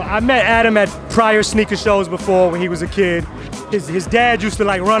game. So I met Adam at prior sneaker shows before when he was a kid. His dad used to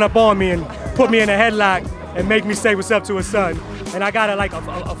like run up on me and put me in a headlock and make me say what's up to his son. And I got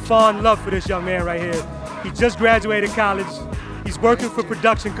a fond love for this young man right here. He just graduated college. He's working for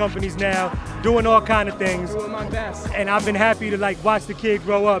production companies now, doing all kind of things. Doing my best. And I've been happy to like watch the kid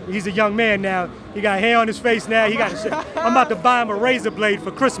grow up. He's a young man now. He got hair on his face now. He got I'm about to buy him a razor blade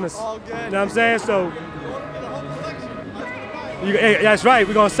for Christmas. All good. You know what I'm saying? So, hey, that's right.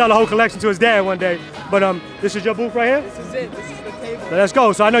 We're gonna sell the whole collection to his dad one day. But this is your booth right here? This is it. This is the table. Let's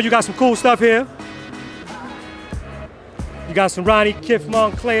go. So I know you got some cool stuff here. You got some Ronnie Kif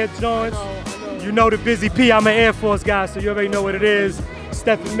Montclair joints. You know the Busy P, I'm an Air Force guy, so you already know what it is.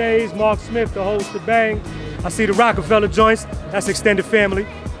 Stephen Mays, Mark Smith, the whole shebang. I see the Rockefeller joints, that's extended family.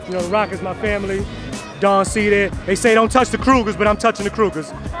 You know, the Rock is my family. Don C there. They say don't touch the Krugers, but I'm touching the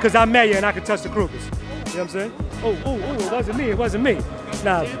Krugers. Because I'm mayor and I can touch the Krugers. You know what I'm saying? Oh, it wasn't me, it wasn't me.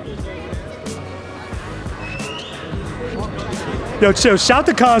 Nah. Yo, chill, shout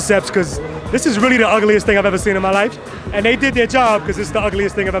the Concepts, because this is really the ugliest thing I've ever seen in my life. And they did their job because it's the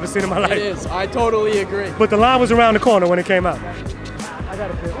ugliest thing I've ever seen in my life. It is. I totally agree. But the line was around the corner when it came out. I got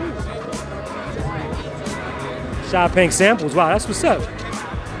a pair. Shy Pink samples. Wow, that's what's up.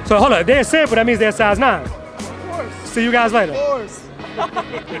 So hold up, they're a sample, that means they're size 9. Of course. See you guys later. Of course.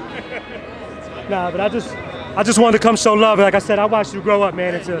 Nah, but I just wanted to come show love. Like I said, I watched you grow up,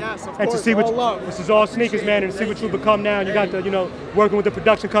 man, and to see what this is all sneakers, man, and to see what you become now. And you got the, you know, working with the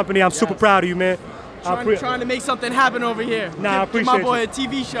production company. I'm super proud of you, man. Trying to make something happen over here. Nah, I appreciate my boy you. a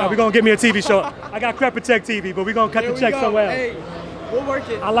TV show. We're gonna get me a TV show. I got Crep TV, but we're gonna cut the check somewhere else. Hey, we'll work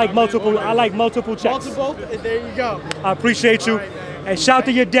it. I like multiple checks. Multiple? There you go. I appreciate you. Right, and shout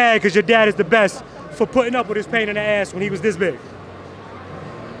to your dad, because your dad is the best for putting up with his pain in the ass when he was this big.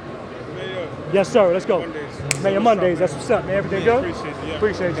 Yes, sir. Let's go. Mayor Mondays. That's what's up, man. Everything good?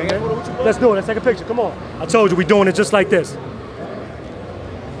 Appreciate you, man. Let's do it. Let's take a picture. Come on. I told you we're doing it just like this.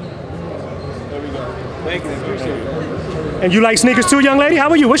 Thank you. Appreciate it. And you like sneakers too, young lady? How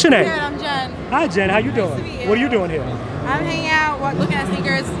are you? What's your name? Good, I'm Jen. Hi, Jen. How you doing? What are you doing here? I'm hanging out, looking at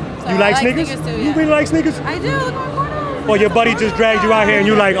sneakers. So You like sneakers? too, You yeah. really like sneakers? I do. Look at my corner. Or your buddy just dragged you out here and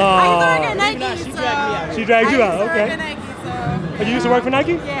you like, I used to work oh. at Nike, so She dragged you out, I used to okay. work at Nike, so. Oh, you used to work for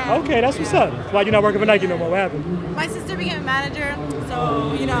Nike? Yeah. Okay, that's what's up. Why you not working for Nike no more? What happened? My sister became a manager,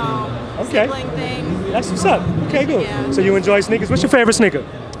 so you know, Okay. sibling thing. That's what's up. Okay, good. Yeah. So you enjoy sneakers. What's your favorite sneaker?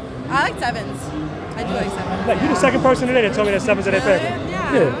 I like Sevens. I do like Sevens. Like, you're the second person today that told me that Sevens are their favorite.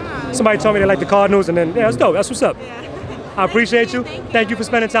 Yeah. Somebody told me they like the Cardinals, and then, yeah, that's dope. That's what's up. I appreciate you. Thank you for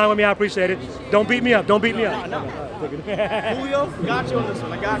spending time with me. I appreciate it. Don't beat me up. Don't beat me up. Julio, got you on this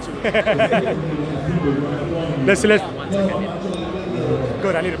one. I got you. Let's.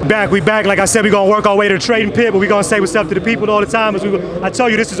 Good, I need it. We back. Like I said, we're going to work our way to the trading pit, but we're going to say what's up to the people all the time. I tell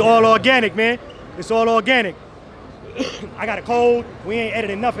you, this is all organic, man. It's all organic. I got a cold. We ain't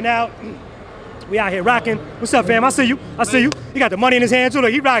editing nothing out. We out here rocking. What's up, fam? I see you. I see you. He got the money in his hand, too.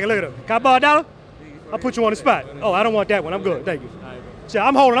 Look, he rocking. Look at him. Can I borrow $1? I'll put you on the spot. Oh, I don't want that one. I'm good. Thank you. Yeah,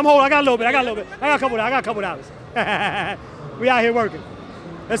 I'm holding. I got a little bit. I got a couple dollars. We out here working.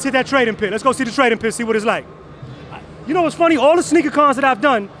 Let's hit that trading pit. Let's go see the trading pit, see what it's like. You know what's funny? All the sneaker cons that I've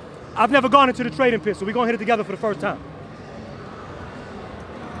done, I've never gone into the trading pit, so we're going to hit it together for the first time.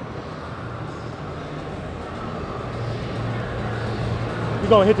 We're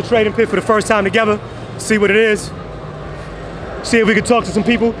going to hit the trading pit for the first time together, see what it is. See if we can talk to some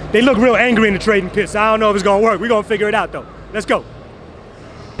people. They look real angry in the trading pit, so I don't know if it's going to work. We're going to figure it out, though. Let's go.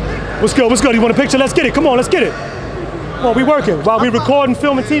 What's good? What's good? You want a picture? Let's get it. Come on, let's get it. Well, we working. While we recording,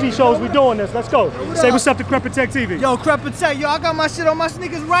 filming TV shows, we doing this. Let's go. Say what's up to Crep TV. Yo, Crep, yo, I got my shit on my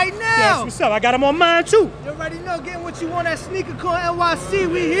sneakers right now. That's what's up. I got them on mine, too. You already know, getting what you want at Sneakercon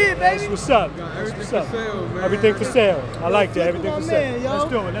NYC. We here, baby. That's what's up. That's what's up. Everything for sale. I like that. Everything for sale. Man, yo. Let's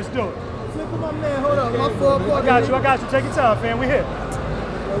do it. Let's do it. Flip with my man. Hold up. My fault. I got you. Take your time, fam. We here.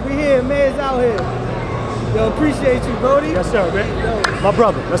 Yo, we here. Man's out here. Yo, appreciate you, Brody. Yes, sir, man. My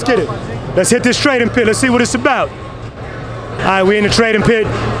brother. Let's get it. Let's hit this trading pit. Let's see what it's about. All right, we in the trading pit.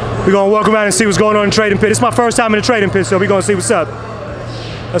 We're gonna walk around and see what's going on in the trading pit. It's my first time in the trading pit, so we're gonna see what's up.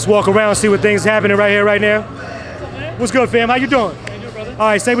 Let's walk around, see what things happening right here, right now. What's good, fam? How you doing? How you doing, brother? All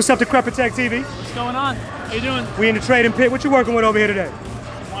right, say what's up to Crep TV. What's going on? How you doing? We in the trading pit. What you working with over here today?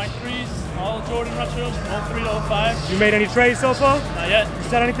 My threes, all Jordan retros, 03 to 05. You made any trades so far? Not yet. You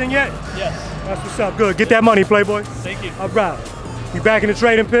said anything yet? Yes. That's what's up. Good. Get that money, Playboy. Thank you. All right. We back in the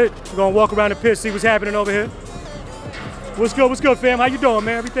trading pit. We're gonna walk around the pit, see what's happening over here. What's good, fam? How you doing,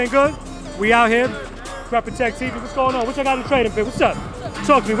 man? Everything good? We out here. Crep Protect TV. What's going on? What y'all got in the trading pit? What's up?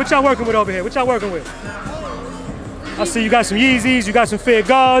 Talk to me. What y'all working with over here? What y'all working with? I see you got some Yeezys. You got some Fair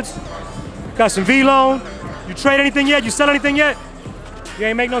Guards. Got some V-Loan. You trade anything yet? You sell anything yet? You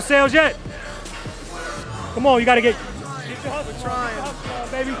ain't make no sales yet? Come on, you gotta get your hustle. We're trying.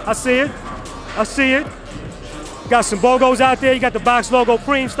 Baby. I see it. I see it. Got some BOGOs out there. You got the box logo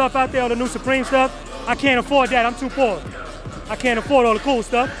Supreme stuff out there, all the new Supreme stuff. I can't afford that. I'm too poor. I can't afford all the cool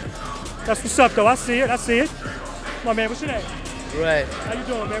stuff. That's what's up, though. I see it. I see it. Come on, man. What's your name? Right. How you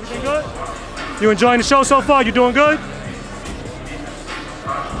doing, man? Everything good? You enjoying the show so far? You doing good? Got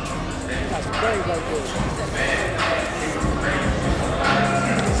some brains right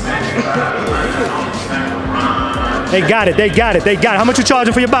there. They got it. They got it. They got it. How much you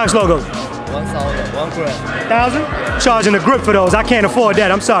charging for your box logos? 1,000. 1 grip. 1,000? Charging a grip for those. I can't afford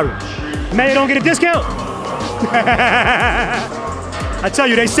that. I'm sorry. Mayor don't get a discount? I tell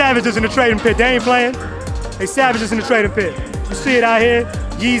you, they savages in the trading pit. They ain't playing. They savages in the trading pit. You see it out here.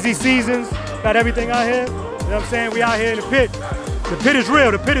 Yeezy Seasons. Got everything out here. You know what I'm saying? We out here in the pit. The pit is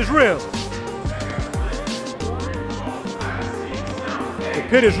real. The pit is real. The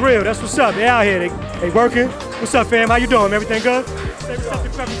pit is real. That's what's up. They out here. They working. What's up, fam? How you doing? Everything good? Say what's up to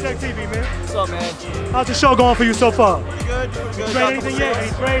Crep Protect TV, man. What's up, man? How's the show going for you so far? Good, good. You trade anything yet?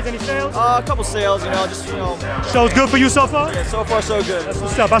 Any trades, any sales? A couple sales, just, Show's good for you so far? Yeah, so far so good. That's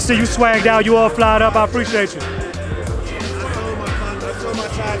what's up. I see you swagged out, you all flyed up. I appreciate you.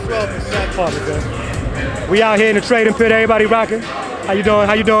 We out here in the trading pit, everybody rocking. How you doing?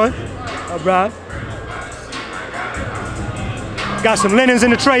 How you doing? All right. Got some linens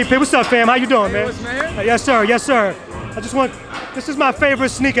in the trade pit. What's up, fam? How you doing, man? Yes, sir. Yes, sir. This is my favorite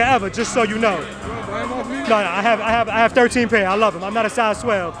sneaker ever, just so you know. No, I have 13 pair. I love them. I'm not a size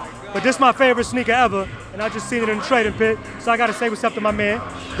 12. But this is my favorite sneaker ever, and I just seen it in the trading pit. So I gotta say what's up to my man.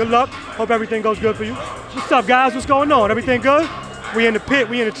 Good luck. Hope everything goes good for you. What's up, guys? What's going on? Everything good? We in the pit.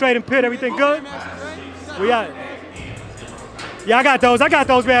 We in the trading pit. Everything good? We out. Yeah, I got those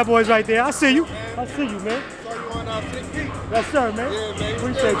bad boys right there. I see you. I see you, man. Yes, sir, man. Yeah, man.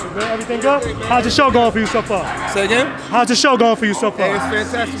 Appreciate you, man. Everything good? How's the show going for you so far? Say again? How's the show going for you so far? Hey, it's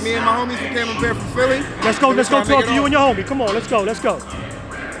fantastic. Me and my homies came up here from Philly. Let's go talk to you and your homie. Come on, let's go. Yo, guys.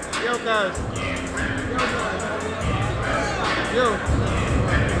 Yo.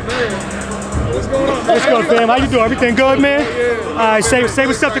 Man. What's going on, man? What's good, fam? How you doing? Everything good, man? Yeah. All right, say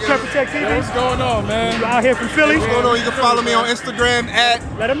what's up to Crep Protect TV. What's going on, man? You out here from Philly? What's going on? You can follow me on Instagram at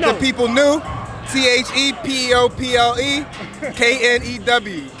Let them know. The People New. ThePeople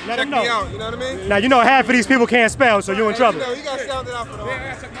KNEW. Check me out, you know what I mean? Now, you know half of these people can't spell, so you're in trouble. You got to sound it out for the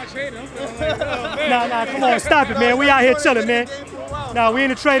Nah, come on, stop it, man. We out here chilling, man. Nah, we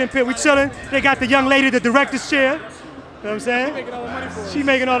in the trading pit, we chilling. They got the young lady, the director's chair. You know what I'm saying? She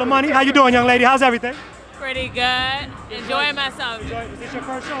making all the money. How you doing, young lady? How's everything? Pretty good. Enjoying myself. Is this your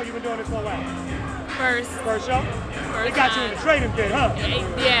first show or you been doing this for a while? First show? They got you in the trading pit, huh?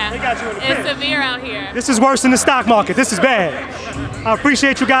 Yeah. They got you in the pit. It's severe out here. This is worse than the stock market. This is bad. I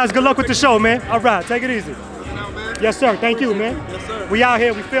appreciate you guys. Good luck with the show, man. All right, take it easy. Yes, sir. Thank you, man. Yes, sir. We out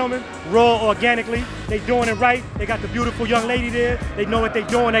here. We filming raw, organically. They doing it right. They got the beautiful young lady there. They know what they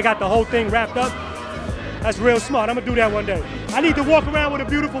doing. They got the whole thing wrapped up. That's real smart. I'm gonna do that one day. I need to walk around with a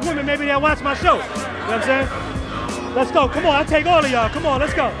beautiful woman. Maybe they'll watch my show. You know what I'm saying? Let's go. Come on. I'll take all of y'all. Come on.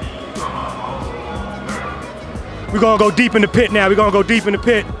 Let's go. We're gonna go deep in the pit now. We're gonna go deep in the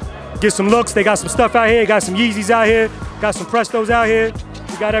pit. Get some looks. They got some stuff out here. Got some Yeezys out here. Got some Prestos out here.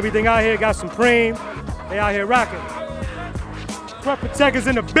 We got everything out here. Got some Supreme. They out here rocking. Crep Protect is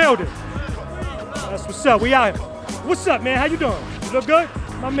in the building. That's what's up. We out here. What's up, man? How you doing? You look good?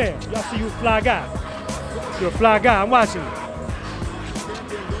 My man. Y'all see you a fly guy. You're a fly guy. I'm watching you.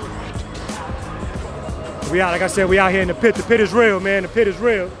 We out, like I said, we out here in the pit. The pit is real, man. The pit is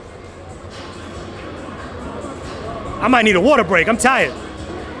real. I might need a water break. I'm tired.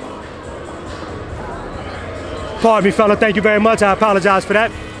 Pardon me, fella. Thank you very much. I apologize for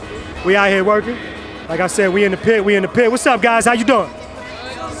that. We out here working. Like I said, we in the pit. We in the pit. What's up, guys? How you doing?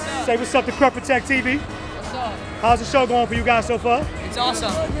 Say what's up to Crep Protect TV. What's up? How's the show going for you guys so far? It's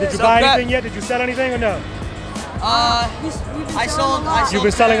awesome. Did you buy anything yet? Did you sell anything or no? I sold. You've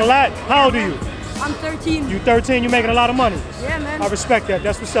been selling a lot? How old are you? I'm 13. You 13, you making a lot of money. Yeah, man. I respect that.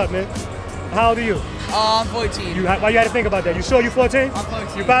 That's what's up, man. How old are you? I'm 14. Why you had to think about that? You sure you 14? I'm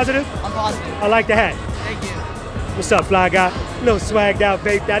 14. You positive? I'm positive. I like the hat. Thank you. What's up, fly guy? A little swagged out,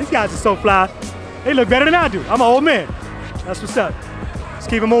 baked out. These guys are so fly. They look better than I do. I'm an old man. That's what's up. Let's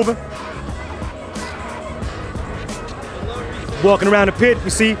keep it moving. Walking around the pit, you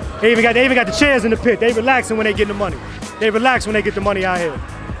see, they even got the chairs in the pit. They relaxing when they get the money. They relax when they get the money out here.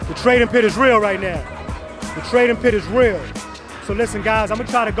 The trading pit is real right now. The trading pit is real. So listen, guys, I'm gonna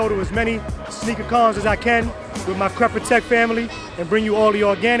try to go to as many sneaker cons as I can with my Crep family and bring you all the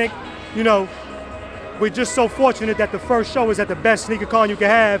organic. You know, we're just so fortunate that the first show is at the best sneaker con you can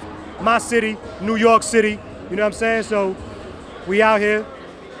have. My city, New York City. You know what I'm saying? So we out here,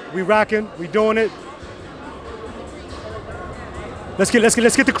 we rocking, we doing it. Let's get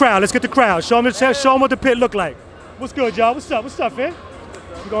the crowd. Let's get the crowd. Show them what the pit look like. What's good, y'all? What's up? What's up, fam?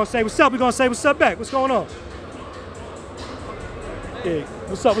 We gonna say what's up. We gonna say what's up back. What's going on? Yeah.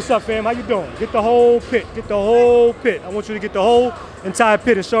 What's up, fam? How you doing? Get the whole pit. Get the whole pit. I want you to get the whole entire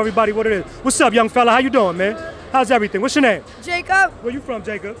pit and show everybody what it is. What's up, young fella? How you doing, man? How's everything? What's your name? Jacob. Where you from,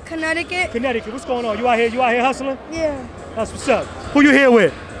 Jacob? Connecticut. Connecticut. What's going on? You out here hustling? Yeah. That's what's up. Who you here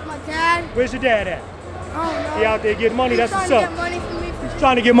with? My dad. Where's your dad at? I don't know. He out there getting money. That's what's up. He's trying to get money for me. He's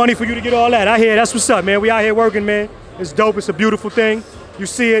trying to get money for you to get all that. I hear. That's what's up, man. We out here working, man. It's dope. It's a beautiful thing. You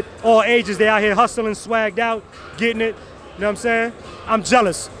see it. All ages. They out here hustling, swagged out, getting it. You know what I'm saying? I'm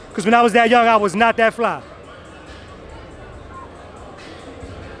jealous. Because when I was that young, I was not that fly.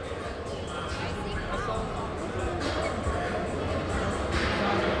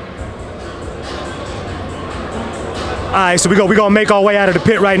 All right, so we gonna make our way out of the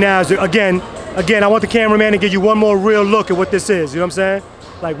pit right now. So again, I want the cameraman to give you one more real look at what this is. You know what I'm saying?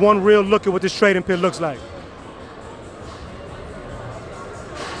 Like one real look at what this trading pit looks like.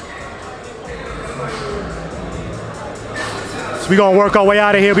 So we gonna work our way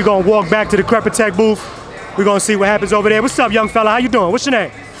out of here. We gonna walk back to the Crep booth. We gonna see what happens over there. What's up, young fella? How you doing? What's your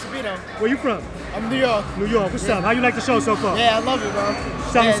name? Sabino. Where you from? I'm New York. New York. What's up? How you like the show so far? Yeah, I love it, bro.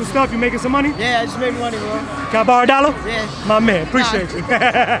 Selling some stuff? You making some money? Yeah, I just made money, bro. Can I borrow a dollar? Yeah. My man, appreciate you.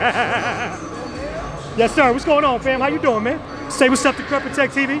 Yes, sir. What's going on, fam? How you doing, man? Say what's up to Crep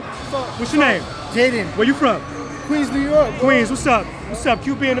TV. What's your name? Jaden. Where you from? Queens, New York. Bro. Queens. What's up? What's up?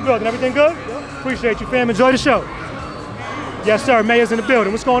 QB in the building. Everything good? Yeah. Appreciate you, fam. Enjoy the show. Yes, sir. Mayor's in the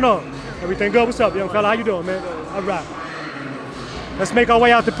building. What's going on? Everything good? What's up, young fella? How you doing, man? All right. Let's make our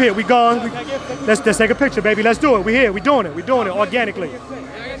way out the pit. We gone. Let's take a picture, baby. Let's do it. We here. We doing it. We doing it organically.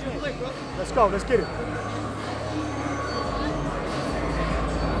 Let's go. Let's get it.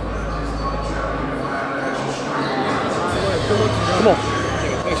 Come on.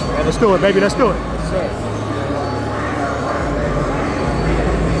 Let's do it, baby. Let's do it.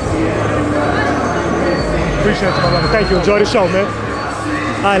 Appreciate you, my brother. Thank you. Enjoy the show, man.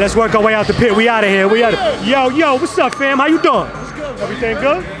 All right, let's work our way out the pit. We out of here. We out of Yo, what's up, fam? How you doing? Everything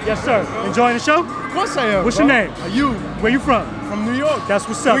good? Yes, sir. Enjoying the show? Of course I am. What's bro. your name? You. Where you from? From New York. That's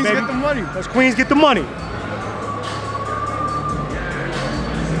what's up, Queens baby. Get the money. That's Queens Get the Money.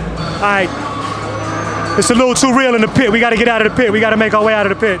 All right. It's a little too real in the pit. We got to get out of the pit. We got to make our way out of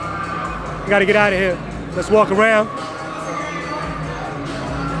the pit. We got to get out of here. Let's walk around.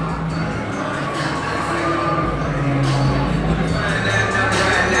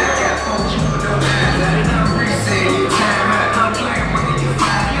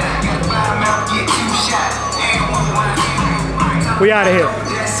 We out of here.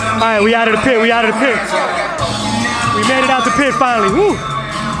 All right, we out of the pit. We out of the pit. We made it out the pit finally. Woo!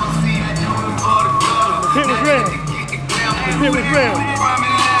 The pit was real. The pit was real.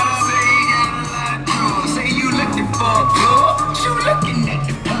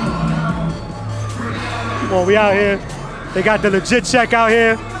 Come on, we out here. They got the legit check out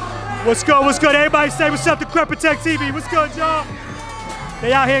here. What's good? What's good? Everybody say what's up to Crep TV. What's good, y'all?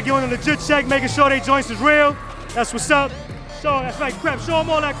 They out here giving a legit check, making sure they joints is real. That's what's up. That's right, Crep. Show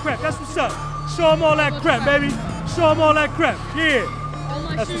them all that Crep. That's what's up. Show them all that Crep, baby. Show them all that Crep. Yeah.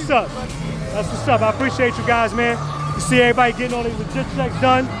 That's what's up. That's what's up. I appreciate you guys, man. You see everybody getting all these legit checks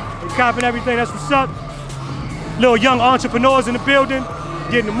done and copping everything. That's what's up. Little young entrepreneurs in the building,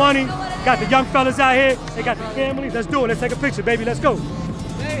 getting the money. Got the young fellas out here. They got the families. Let's do it. Let's take a picture, baby. Let's go.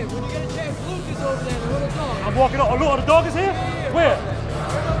 Hey, when you get a chance, Luke is over there. The little dog. I'm walking on. Oh, look, the dog is here? Where?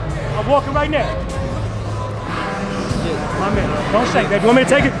 I'm walking right now. My man, don't shake, baby. You want me to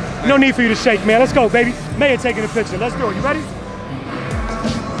take it? No need for you to shake, man. Let's go, baby. Mayor taking a picture. Let's do it. You ready?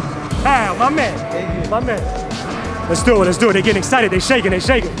 Pow, my man. My man. Let's do it. Let's do it. They're getting excited. They're shaking. They're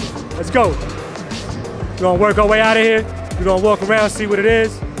shaking. Let's go. We're going to work our way out of here. We're going to walk around, see what it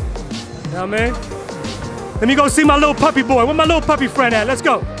is. You know what I mean? Let me go see my little puppy boy. Where my little puppy friend at? Let's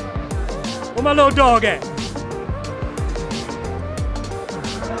go. Where my little dog at?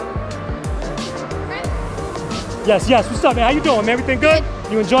 Yes, yes. What's up, man? How you doing, man? Everything good?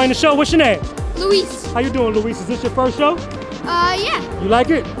 You enjoying the show? What's your name? Luis. How you doing, Luis? Is this your first show? Yeah. You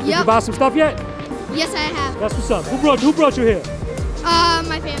like it? Did you buy some stuff yet? Yes, I have. That's what's up. Who brought you here?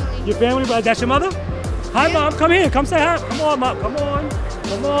 My family. Your family? That's your mother? Hi, Mom. Come here. Come say hi. Come on, Mom. Come on.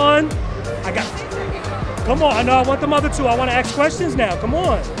 Come on. Come on, I know I want them other two. I want to ask questions now. Come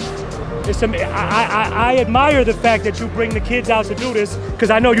on. I admire the fact that you bring the kids out to do this, because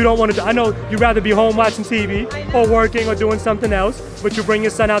I know you don't want to, I know you'd rather be home watching TV or working or doing something else, but you bring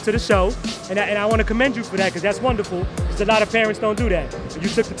your son out to the show, and I want to commend you for that, because that's wonderful, because a lot of parents don't do that. You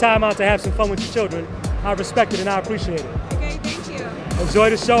took the time out to have some fun with your children. I respect it and I appreciate it. Okay, thank you. Enjoy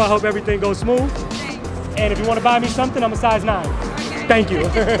the show. I hope everything goes smooth. Thanks. And if you want to buy me something, I'm a size 9. Okay. Thank you.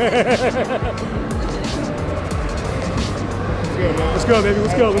 What's good, baby?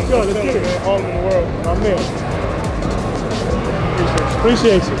 What's good? What's good? Let's get it. All in the world. My man.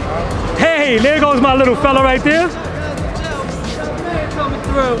 Appreciate you. Hey, there goes my little fella right there.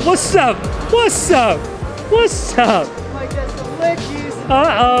 What's up? What's up? What's up? Might get some lickies.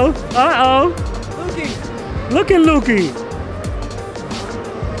 Uh-oh. Uh-oh. Look at Lukey.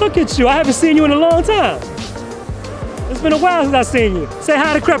 Look at you. I haven't seen you in a long time. It's been a while since I've seen you. Say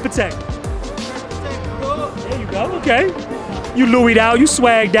hi to Crep. There you go. Okay. You Louis'd out. You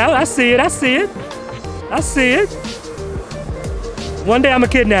swagged out. I see it. I see it. I see it. One day I'm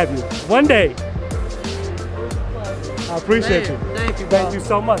gonna kidnap you. One day. I appreciate you. Thank you, bro. Thank you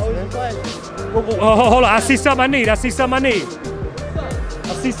so much, man. Hold on. I see something I need. I see something I need.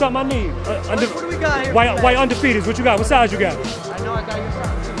 I see something I need. What do we got here? White undefeateds. What you got? What size you got? I know I got your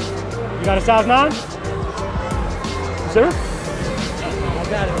size. You got a size 9? Sir? I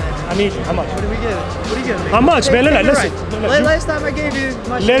got it, man. I need you. How much? What do we get? What do you get, man? How much, man? Listen. Last time I gave you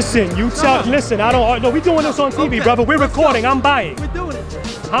my Listen, you tell. Listen, I don't. No, we doing this on TV, brother. We're recording. I'm buying. We're doing it.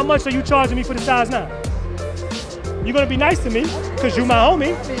 How much are you charging me for the size 9? You're gonna be nice to me, cause you my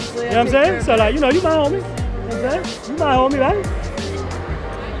homie. You know what I'm saying? So like, you know, you my homie. You know what I'm saying? You my homie, right?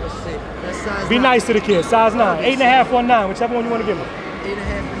 Let's see. That's size Be 9. nice to the kids. Size 9, 8.5 or 9, whichever one you want to give me. 8.5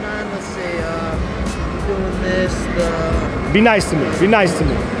 or 9. Let's see. We're doing this. Be nice to me. Be nice to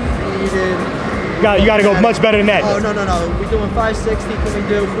me. You gotta go much better than that. Oh no. We're doing 560. Can we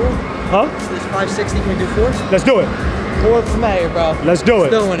do 4? Huh? This 560. Can we do 4? Let's do it. 4 for Mayor, bro. Let's do it.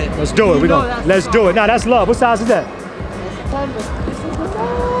 Doing it. Let's do it. We gonna. Let's do it. Now that's love. What size is that?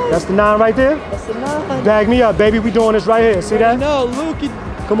 That's the 9 right there? That's the 9. Bag me up, baby. We doing this right here. See that? No, Luke.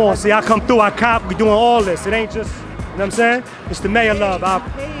 Come on. See, I come through. I cop. We doing all this. It ain't just. You know what I'm saying? It's the mayor love. I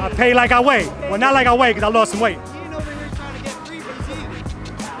pay like I weigh. Well, not like I weigh, because I lost some weight.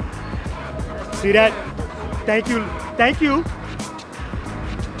 See that? Thank you. Thank you.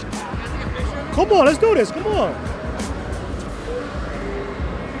 Come on, let's do this. Come on.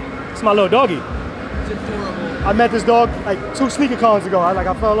 It's my little doggy. It's adorable. I met this dog like 2 Sneakercons ago. I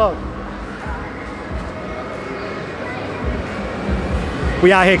fell in love.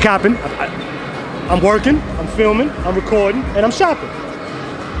 We out here copping. I'm working, I'm filming, I'm recording, and I'm shopping.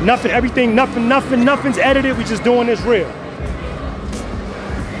 Nothing's edited. We just doing this real.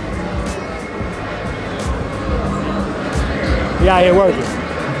 We out here working.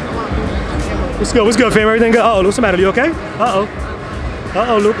 What's good? What's good, fam? Everything good? Uh-oh, what's the matter? You okay? Uh-oh.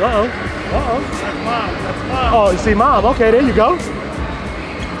 Uh-oh, Luke. Uh-oh. Uh-oh. That's mom. That's mom. Oh, you see mom. Okay, there you go.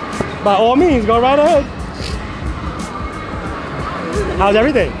 By all means, go right ahead. How's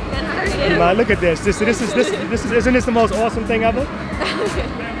everything? Good, how are you? Man, look at this. Isn't this the most awesome thing ever?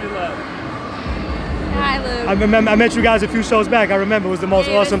 Hi, Luke. I met you guys a few shows back. I remember it was the most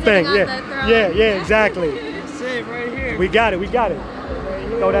awesome thing. Yeah, exactly. That's it, right here. We got it.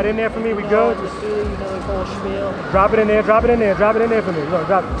 Throw that in there for me. We good. Just drop it in there. Drop it in there for me. Look,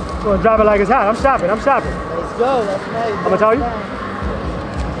 drop it like it's hot. I'm shopping. Let's go. That's nice. I'm gonna tell you.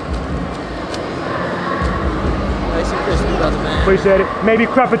 Nice and crispy, brother, man. Appreciate it. Maybe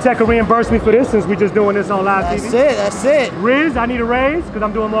Crep can reimburse me for this, since we just doing this on live TV. That's it. Riz, I need a raise because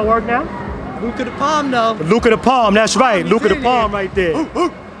I'm doing more work now. Luke of the Palm, though. Luke of the Palm, that's right. Luke of the Palm right there.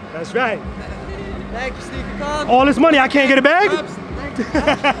 That's right. Thank you, Sneakercon. All this money, I can't get a bag?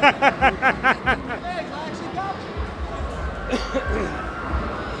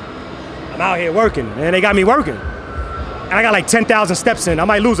 I'm out here working, man. They got me working. And I got like 10,000 steps in. I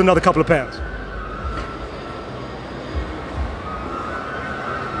might lose another couple of pounds.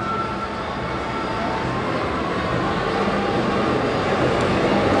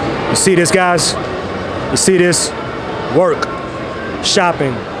 You see this, guys? You see this? Work,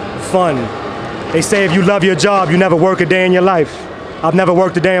 shopping, fun. They say if you love your job, you never work a day in your life. I've never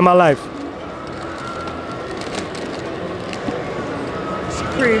worked a day in my life.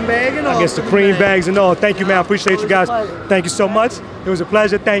 Supreme bag and all. I get Supreme bags and all. Thank you, man. I appreciate you guys. Thank you so much. It was a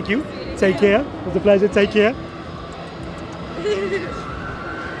pleasure. Thank you. Take care. It was a pleasure. Take care.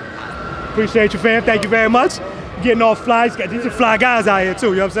 Appreciate you, fam. Thank you very much. Getting all fly. These are fly guys out here too,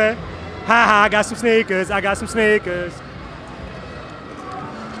 you know what I'm saying? Ha ha, I got some sneakers. I got some sneakers.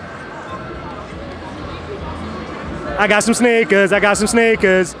 I got some sneakers, I got some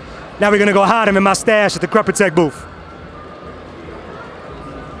sneakers. Now we're gonna go hide them in my stash at the Crep booth.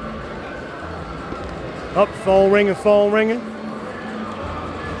 Up, phone ringing, phone ringing.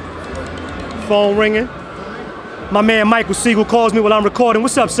 Phone ringing. My man Michael Siegel calls me while I'm recording.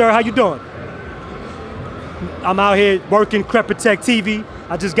 What's up, sir? How you doing? I'm out here working Crep TV.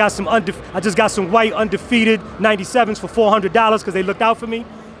 I just got some white undefeated 97s for $400 because they looked out for me.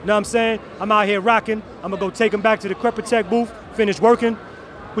 You know what I'm saying? I'm out here rocking. I'm gonna go take them back to the Crep booth, finish working.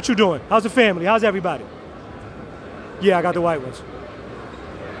 What you doing? How's the family? How's everybody? Yeah, I got the white ones.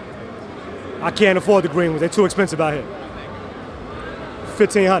 I can't afford the green ones. They're too expensive out here.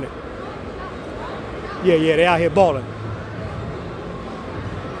 1,500. Yeah, they out here balling.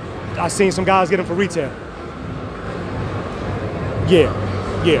 I seen some guys get them for retail. Yeah.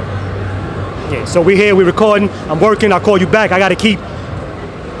 So we here, we recording. I'm working. I'll call you back. I gotta keep.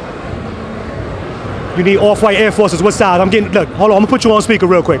 You need off-white Air Forces. What size? I'm getting. Look, hold on. I'm gonna put you on speaker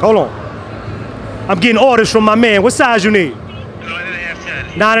real quick. Hold on. I'm getting orders from my man. What size you need? 9.5,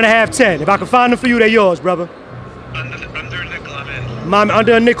 10. 9.5, 10. If I can find them for you, they're yours, brother. Under a nickel, I'm in.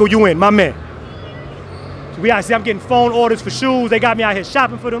 Under a nickel, you in, my man. So I'm getting phone orders for shoes. They got me out here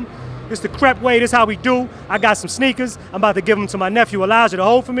shopping for them. It's the Crep way. This is how we do. I got some sneakers. I'm about to give them to my nephew Elijah to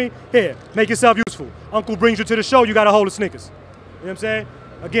hold for me. Here, make yourself useful. Uncle brings you to the show. You got to hold the sneakers. You know what I'm saying?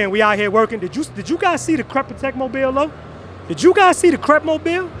 Again, we out here working. Did you guys see the Crep Protect mobile, though? Did you guys see the Crep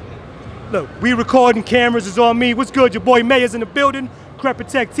mobile? Look, we recording, cameras is on me. What's good? Your boy Mayer's in the building. Crep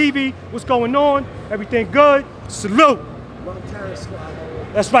Protect TV. What's going on? Everything good? Salute.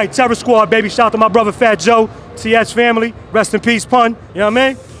 That's right, Terror Squad, baby. Shout out to my brother Fat Joe, TS family. Rest in peace, pun. You know what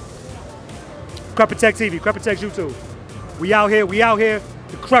I mean? Crep Protect TV, Crep Protect YouTube. We out here.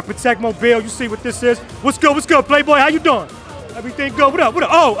 The Crep Protect mobile. You see what this is? What's good, Playboy? How you doing? Everything good? What up?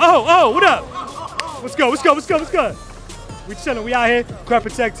 Oh, what up? What's good? We chilling, we out here. Crep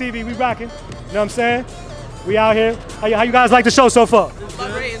Protect TV, we rocking. You know what I'm saying? We out here. How you guys like the show so far? It's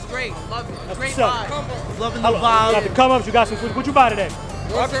great. Love it. That's Great what's up. vibe. Loving the You vibe. got the come-ups, you got some food. What you buy today?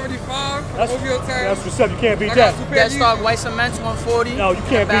 175. That's what's up, you can't beat that. Deadstock White Cements 140. No, you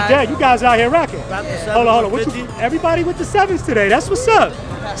can't beat that. You guys out here rocking. Hold on. Everybody with the 7s today. That's what's up.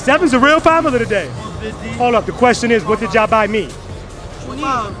 7s are real popular today. Hold up. The question is, what did y'all buy me?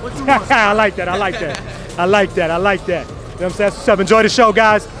 I like that. You know what I'm saying? That's what's up. Enjoy the show,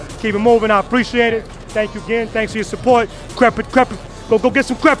 guys. Keep it moving. I appreciate it. Thank you again. Thanks for your support. Crep. Go get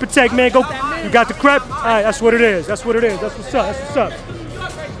some Crep Protect, man. Go. You got the Crep? All right, that's what it is. That's what's up.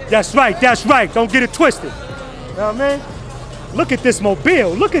 That's right. Don't get it twisted. You know what I mean? Look at this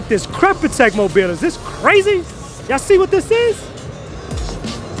mobile. Look at this Crep Protect mobile. Is this crazy? Y'all see what this is?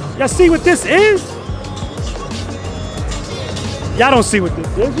 Y'all don't see what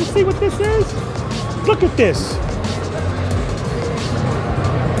this is. You see what this is? Look at this.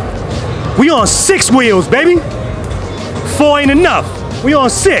 We on 6 wheels, baby. 4 ain't enough. We on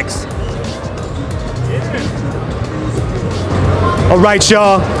 6. All right,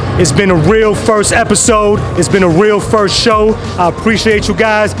 y'all. It's been a real first episode. It's been a real first show. I appreciate you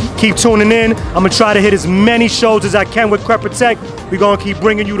guys. Keep tuning in. I'm gonna try to hit as many shows as I can with Crep Protect. We're gonna keep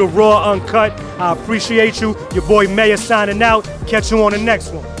bringing you the raw, uncut. I appreciate you. Your boy Mayor signing out. Catch you on the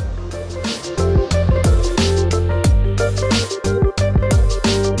next one.